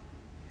money.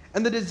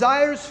 And the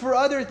desires for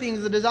other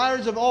things, the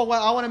desires of,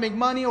 I want to make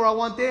money, or I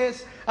want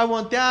this, I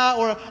want that,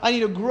 or I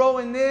need to grow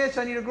in this,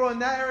 I need to grow in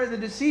that area. The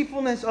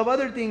deceitfulness of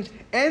other things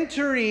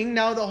entering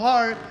now the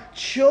heart,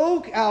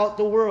 choke out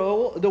the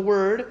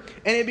word,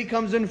 and it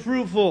becomes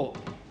unfruitful.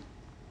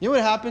 You know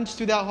what happens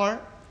to that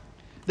heart?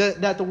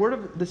 That the word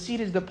of the seed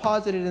is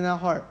deposited in that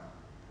heart.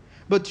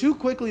 But too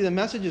quickly the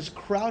message is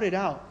crowded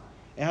out.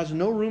 It has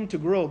no room to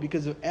grow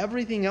because of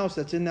everything else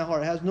that's in that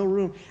heart. It has no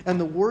room. And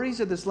the worries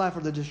of this life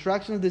or the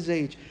distractions of this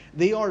age,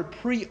 they are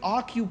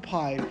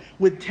preoccupied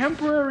with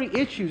temporary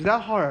issues,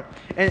 that heart,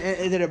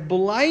 and that it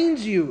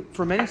blinds you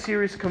from any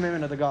serious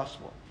commitment of the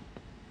gospel.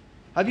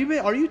 Are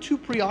you too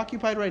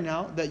preoccupied right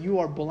now that you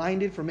are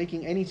blinded from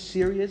making any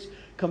serious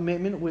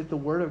commitment with the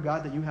Word of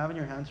God that you have in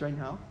your hands right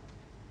now?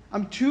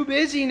 I'm too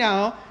busy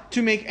now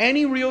to make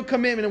any real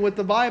commitment with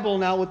the Bible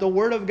now, with the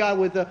Word of God,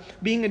 with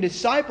being a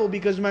disciple,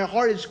 because my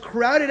heart is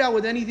crowded out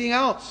with anything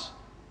else.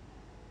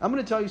 I'm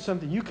going to tell you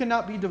something. You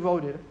cannot be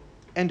devoted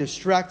and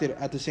distracted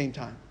at the same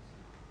time.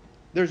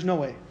 There's no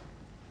way.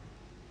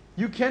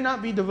 You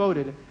cannot be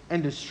devoted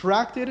and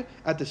distracted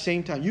at the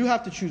same time. You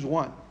have to choose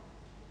one.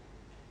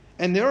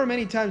 And there are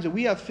many times that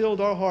we have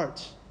filled our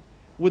hearts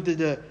with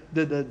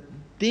the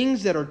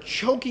things that are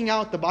choking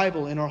out the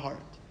Bible in our heart.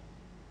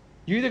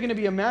 You're either going to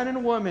be a man and a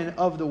woman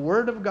of the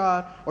Word of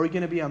God, or you're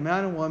going to be a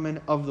man and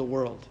woman of the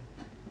world.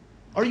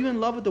 Are you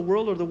in love with the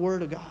world or the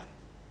Word of God?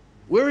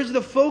 Where is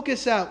the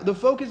focus at? The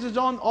focus is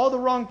on all the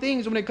wrong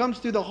things when it comes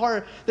to the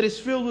heart that is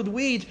filled with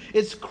weeds.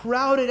 It's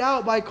crowded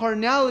out by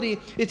carnality.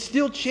 It's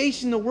still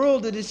chasing the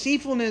world, the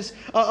deceitfulness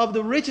of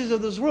the riches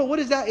of this world. What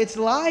is that? It's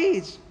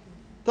lies.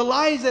 The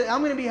lie is that I'm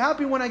going to be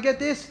happy when I get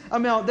this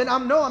amount. Then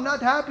I'm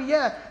not happy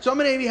yet. So I'm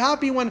going to be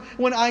happy when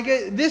I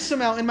get this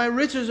amount. And my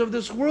riches of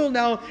this world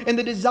now and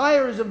the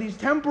desires of these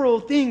temporal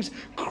things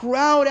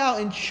crowd out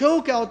and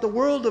choke out the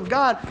world of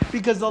God,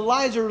 because the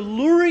lies are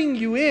luring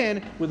you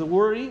in with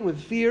worry,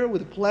 with fear,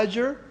 with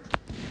pleasure,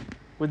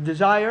 with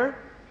desire.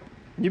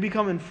 And you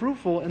become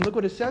unfruitful. And look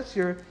what it says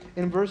here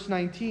in verse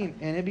 19.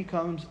 And it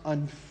becomes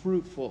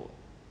unfruitful.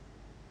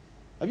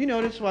 Have you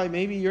noticed why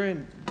maybe you're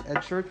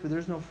at church but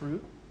there's no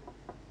fruit?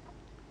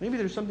 Maybe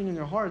there's something in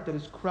your heart that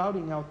is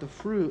crowding out the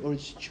fruit, or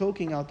it's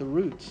choking out the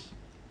roots.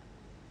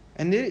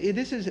 And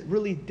this is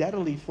really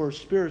deadly for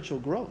spiritual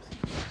growth.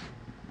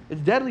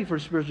 It's deadly for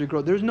spiritual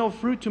growth. There's no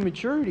fruit to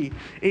maturity.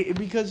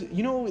 Because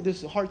you know what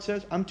this heart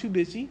says? I'm too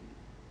busy.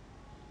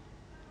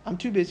 I'm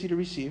too busy to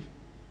receive.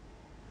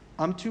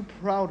 I'm too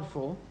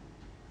proudful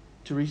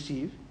to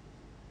receive.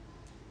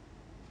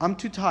 I'm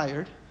too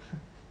tired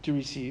to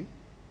receive.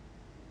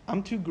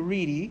 I'm too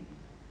greedy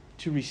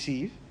to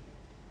receive.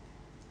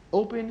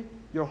 Open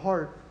your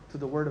heart to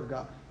the Word of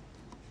God.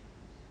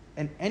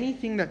 And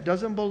anything that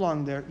doesn't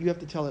belong there, you have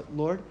to tell it,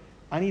 Lord,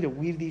 I need to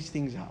weed these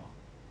things out.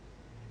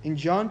 In 1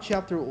 John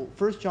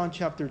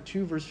chapter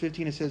 2, verse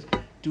 15, it says,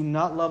 do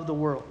not love the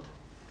world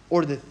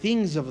or the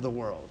things of the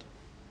world.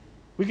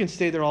 We can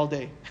stay there all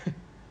day.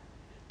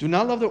 Do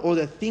not love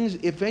the things.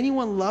 If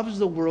anyone loves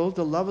the world,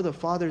 the love of the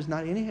Father is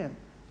not in him.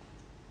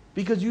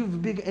 Because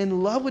you've been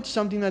in love with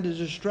something that is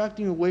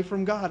distracting you away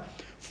from God.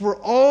 For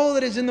all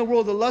that is in the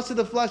world, the lust of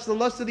the flesh, the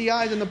lust of the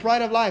eyes, and the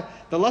pride of life.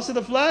 The lust of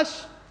the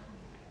flesh,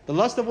 the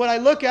lust of what I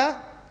look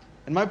at,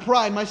 and my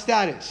pride, my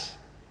status,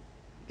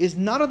 is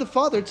not of the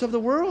Father, it's of the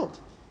world.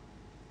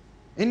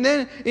 And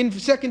then in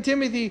 2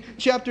 Timothy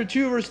chapter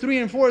 2, verse 3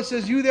 and 4, it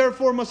says, you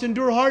therefore must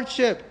endure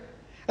hardship.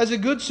 As a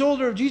good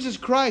soldier of Jesus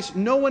Christ,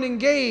 no one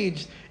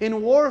engaged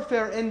in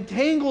warfare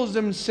entangles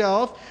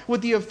himself with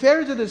the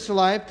affairs of this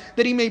life,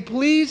 that he may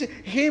please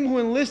him who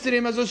enlisted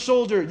him as a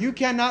soldier. You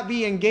cannot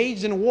be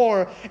engaged in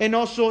war and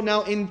also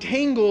now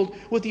entangled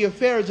with the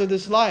affairs of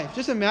this life.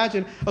 Just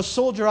imagine a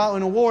soldier out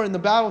in a war in the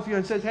battlefield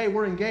and says, hey,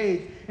 we're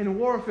engaged in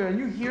warfare. And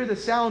you hear the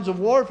sounds of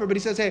warfare, but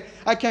he says, hey,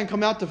 I can't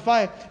come out to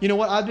fight. You know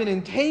what? I've been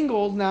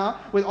entangled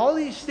now with all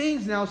these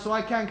things now, so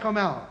I can't come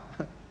out.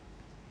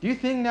 Do you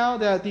think now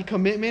that the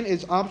commitment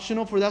is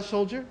optional for that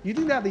soldier? You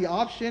think they have the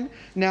option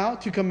now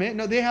to commit?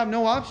 No, they have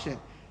no option.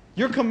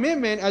 Your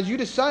commitment, as you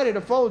decided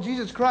to follow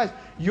Jesus Christ,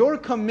 your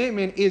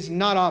commitment is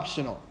not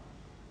optional.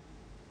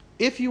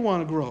 If you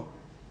want to grow.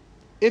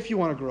 If you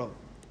want to grow.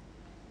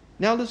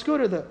 Now let's go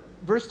to the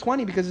verse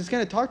 20, because it's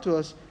going to talk to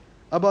us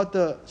about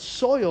the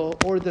soil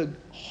or the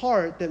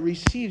heart that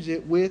receives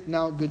it with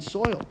now good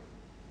soil.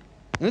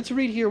 And let's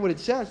read here what it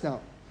says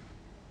now.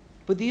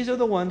 But these are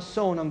the ones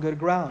sown on good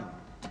ground.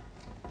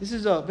 This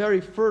is a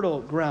very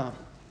fertile ground.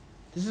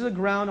 This is a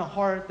ground, a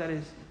heart that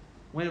is,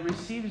 when it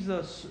receives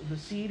the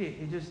seed,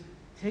 it just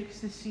takes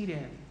the seed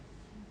in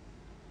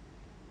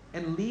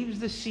and leaves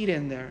the seed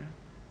in there.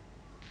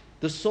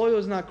 The soil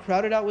is not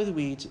crowded out with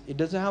weeds. It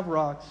doesn't have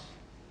rocks.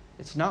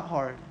 It's not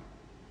hard.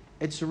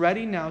 It's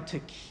ready now to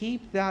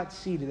keep that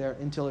seed there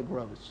until it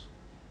grows.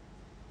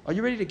 Are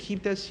you ready to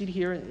keep that seed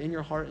here in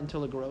your heart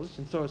until it grows?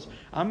 And so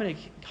I'm going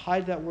to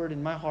hide that word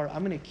in my heart.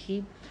 I'm going to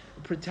keep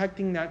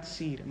protecting that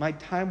seed, my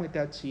time with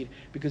that seed,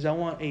 because I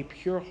want a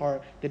pure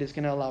heart that is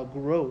going to allow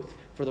growth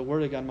for the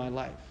Word of God in my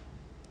life.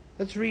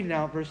 Let's read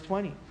now verse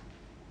 20.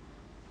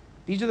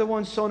 These are the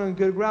ones sown on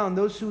good ground.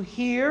 Those who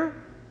hear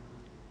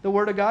the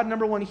Word of God.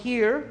 Number one,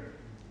 hear.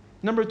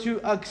 Number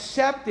two,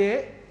 accept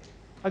it.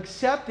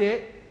 Accept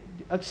it.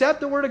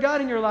 Accept the Word of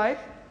God in your life.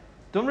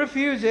 Don't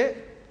refuse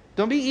it.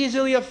 Don't be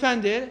easily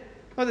offended.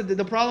 Oh,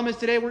 the problem is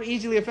today we're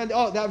easily offended.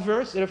 Oh, that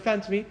verse, it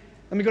offends me.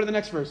 Let me go to the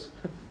next verse.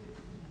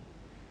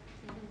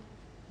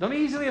 Don't be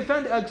easily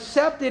offended.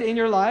 Accept it in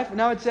your life.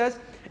 Now it says,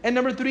 and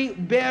number three,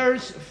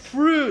 bears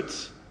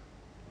fruit.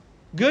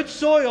 Good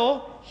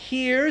soil,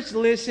 hears,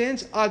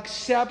 listens,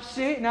 accepts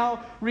it.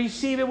 Now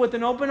receive it with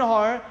an open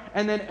heart,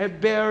 and then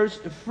it bears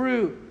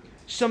fruit.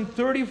 Some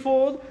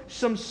 30-fold,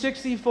 some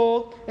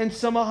 60-fold, and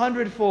some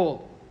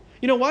 100-fold.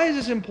 You know, why is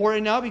this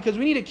important now? Because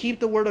we need to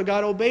keep the Word of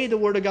God, obey the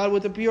Word of God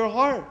with a pure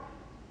heart.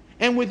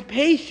 And with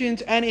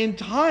patience and in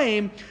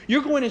time,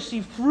 you're going to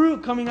see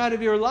fruit coming out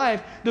of your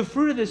life, the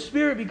fruit of the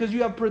Spirit, because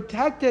you have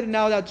protected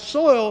now that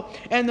soil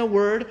and the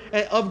Word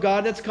of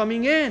God that's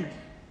coming in.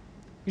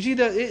 You see,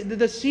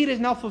 the seed is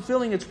now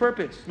fulfilling its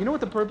purpose. You know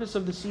what the purpose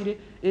of the seed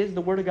is,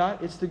 the Word of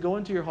God? It's to go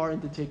into your heart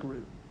and to take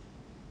root.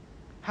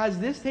 Has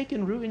this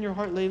taken root in your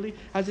heart lately?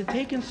 Has it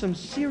taken some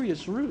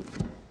serious root?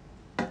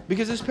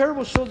 Because this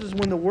parable shows us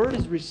when the Word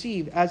is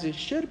received as it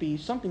should be,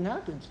 something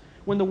happens.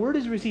 When the Word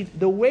is received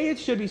the way it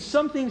should be,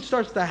 something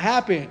starts to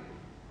happen.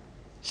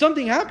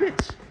 Something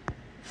happens.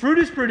 Fruit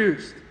is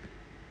produced.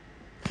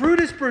 Fruit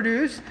is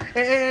produced,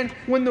 and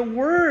when the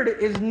word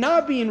is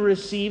not being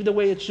received the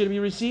way it should be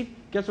received,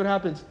 guess what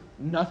happens?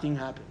 Nothing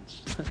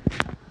happens.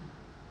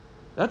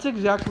 That's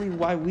exactly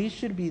why we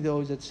should be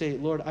those that say,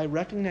 Lord, I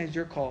recognize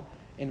your call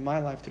in my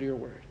life through your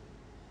word.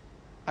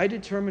 I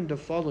determined to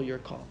follow your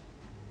call.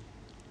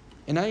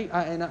 And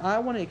I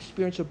want to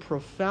experience a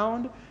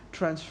profound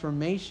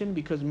transformation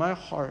because my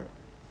heart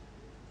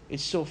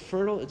is so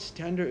fertile, it's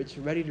tender, it's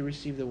ready to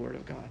receive the word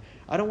of God.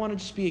 I don't want to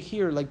just be a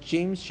hearer. Like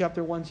James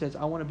chapter 1 says,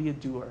 I want to be a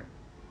doer.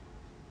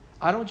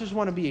 I don't just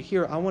want to be a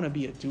hearer, I want to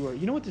be a doer.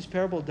 You know what this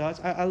parable does?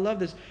 I love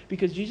this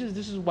because Jesus,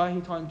 this is why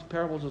he taught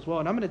parables as well.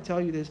 And I'm going to tell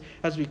you this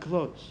as we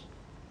close.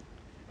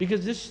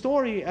 Because this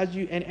story,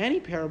 and any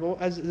parable,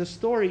 as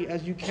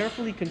you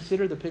carefully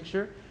consider the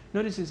picture,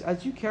 notice this,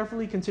 as you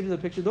carefully consider the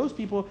picture, those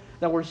people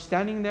that were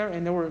standing there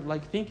and they were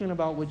like thinking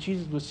about what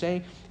Jesus was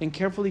saying and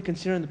carefully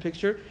considering the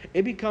picture,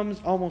 it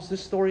becomes almost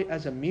this story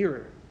as a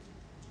mirror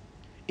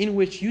in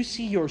which you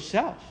see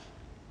yourself.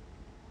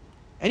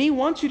 And he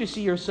wants you to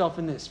see yourself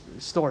in this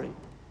story.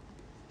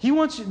 He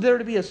wants there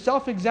to be a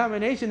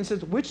self-examination and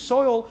says, which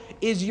soil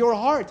is your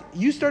heart?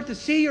 You start to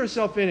see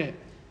yourself in it.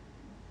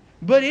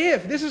 But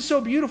this is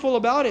so beautiful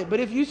about it, but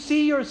if you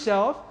see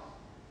yourself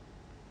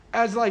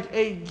as like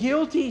a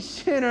guilty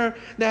sinner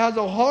that has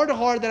a hard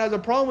heart, that has a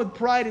problem with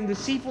pride and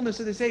deceitfulness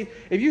of this age,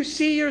 if you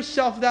see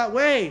yourself that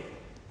way,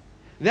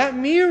 that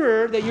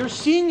mirror that you're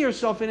seeing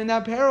yourself in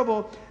that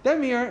parable, that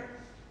mirror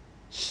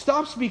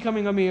stops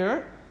becoming a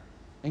mirror.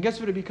 And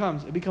guess what it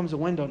becomes? It becomes a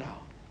window now.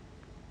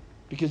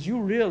 Because you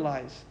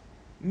realize,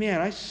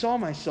 man, I saw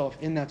myself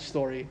in that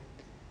story,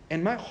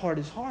 and my heart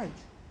is hard.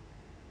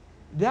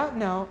 That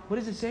now, what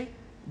does it say?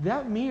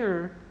 That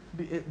mirror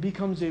it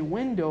becomes a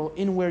window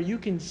in where you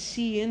can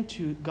see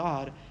into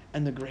God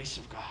and the grace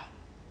of God.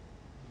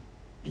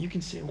 And you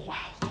can say, wow,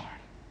 Lord,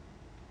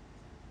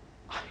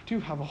 I do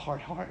have a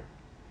hard heart.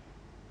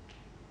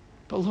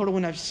 But Lord,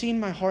 when I've seen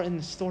my heart in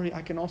the story,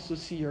 I can also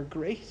see your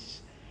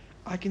grace.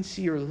 I can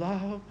see your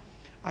love.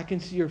 I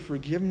can see your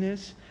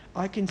forgiveness.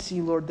 I can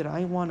see, Lord, that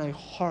I want a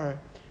heart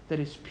that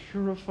is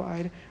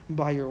purified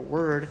by your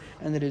word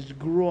and that is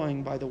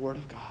growing by the word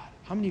of God.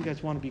 How many of you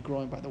guys want to be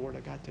growing by the word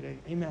of God today?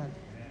 Amen.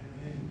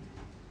 Amen.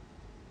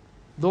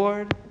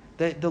 Lord,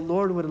 that the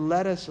Lord would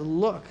let us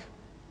look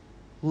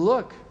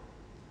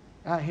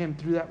at him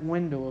through that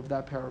window of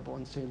that parable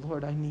and say,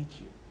 Lord, I need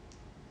you.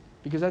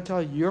 Because I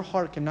tell you, your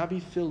heart cannot be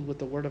filled with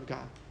the word of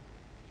God.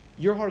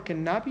 Your heart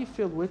cannot be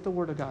filled with the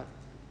word of God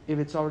if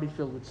it's already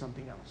filled with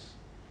something else.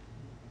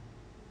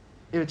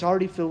 If it's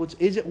already filled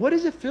with, what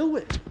is it filled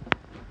with?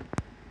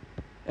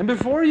 And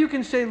before you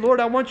can say, Lord,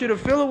 I want you to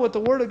fill it with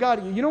the word of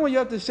God, you know what you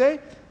have to say?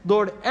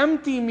 Lord,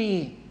 empty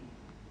me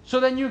so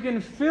then you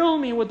can fill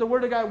me with the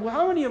word of God. Well,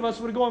 how many of us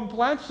would go and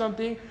plant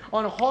something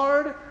on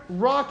hard,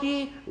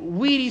 rocky,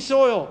 weedy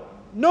soil?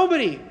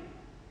 Nobody.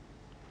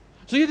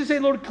 So you have to say,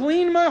 Lord,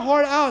 clean my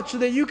heart out so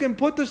that you can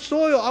put the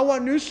soil. I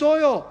want new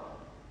soil.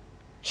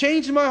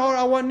 Change my heart.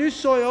 I want new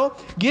soil.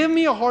 Give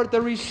me a heart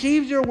that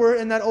receives your word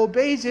and that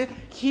obeys it.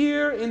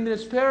 Here in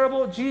this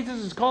parable, Jesus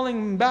is calling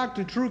him back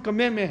to true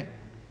commitment.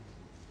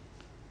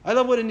 I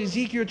love what in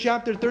Ezekiel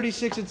chapter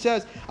 36 it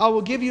says, I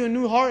will give you a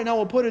new heart and I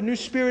will put a new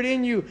spirit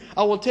in you.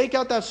 I will take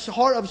out that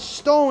heart of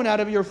stone out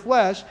of your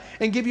flesh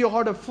and give you a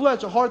heart of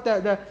flesh, a heart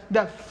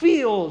that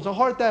feels, a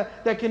heart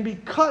that can be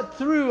cut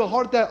through, a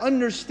heart that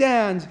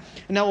understands.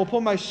 And I will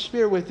put my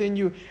spirit within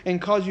you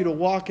and cause you to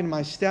walk in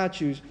my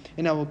statutes.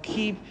 And I will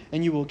keep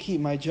and you will keep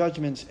my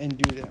judgments and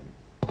do them.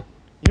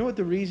 You know what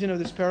the reason of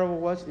this parable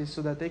was? Is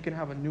so that they can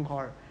have a new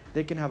heart.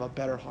 They can have a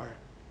better heart.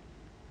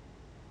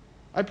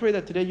 I pray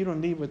that today you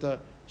don't leave with a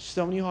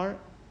stony heart,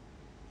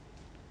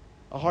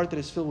 a heart that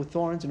is filled with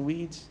thorns and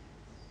weeds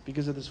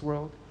because of this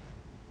world,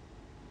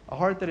 a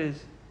heart that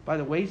is by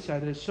the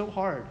wayside, that is so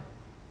hard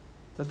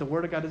that the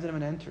word of God doesn't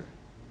even enter.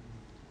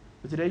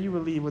 But today you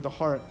will leave with a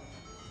heart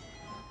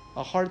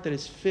that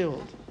is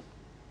filled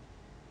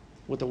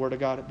with the word of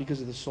God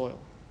because of the soil.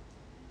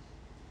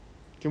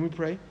 Can we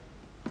pray?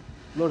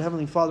 Lord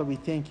Heavenly Father, we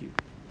thank you.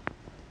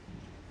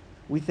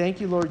 We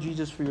thank you, Lord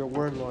Jesus, for your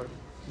word, Lord,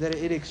 that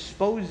it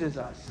exposes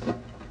us.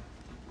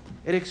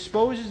 It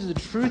exposes the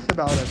truth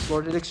about us,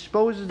 Lord. It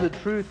exposes the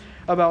truth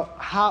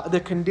about the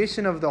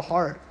condition of the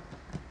heart.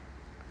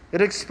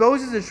 It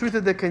exposes the truth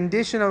of the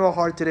condition of our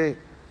heart today.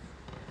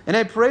 And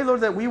I pray,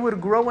 Lord, that we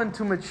would grow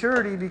into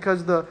maturity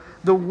because the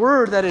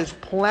word that is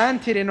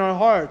planted in our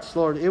hearts,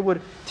 Lord, it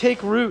would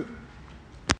take root.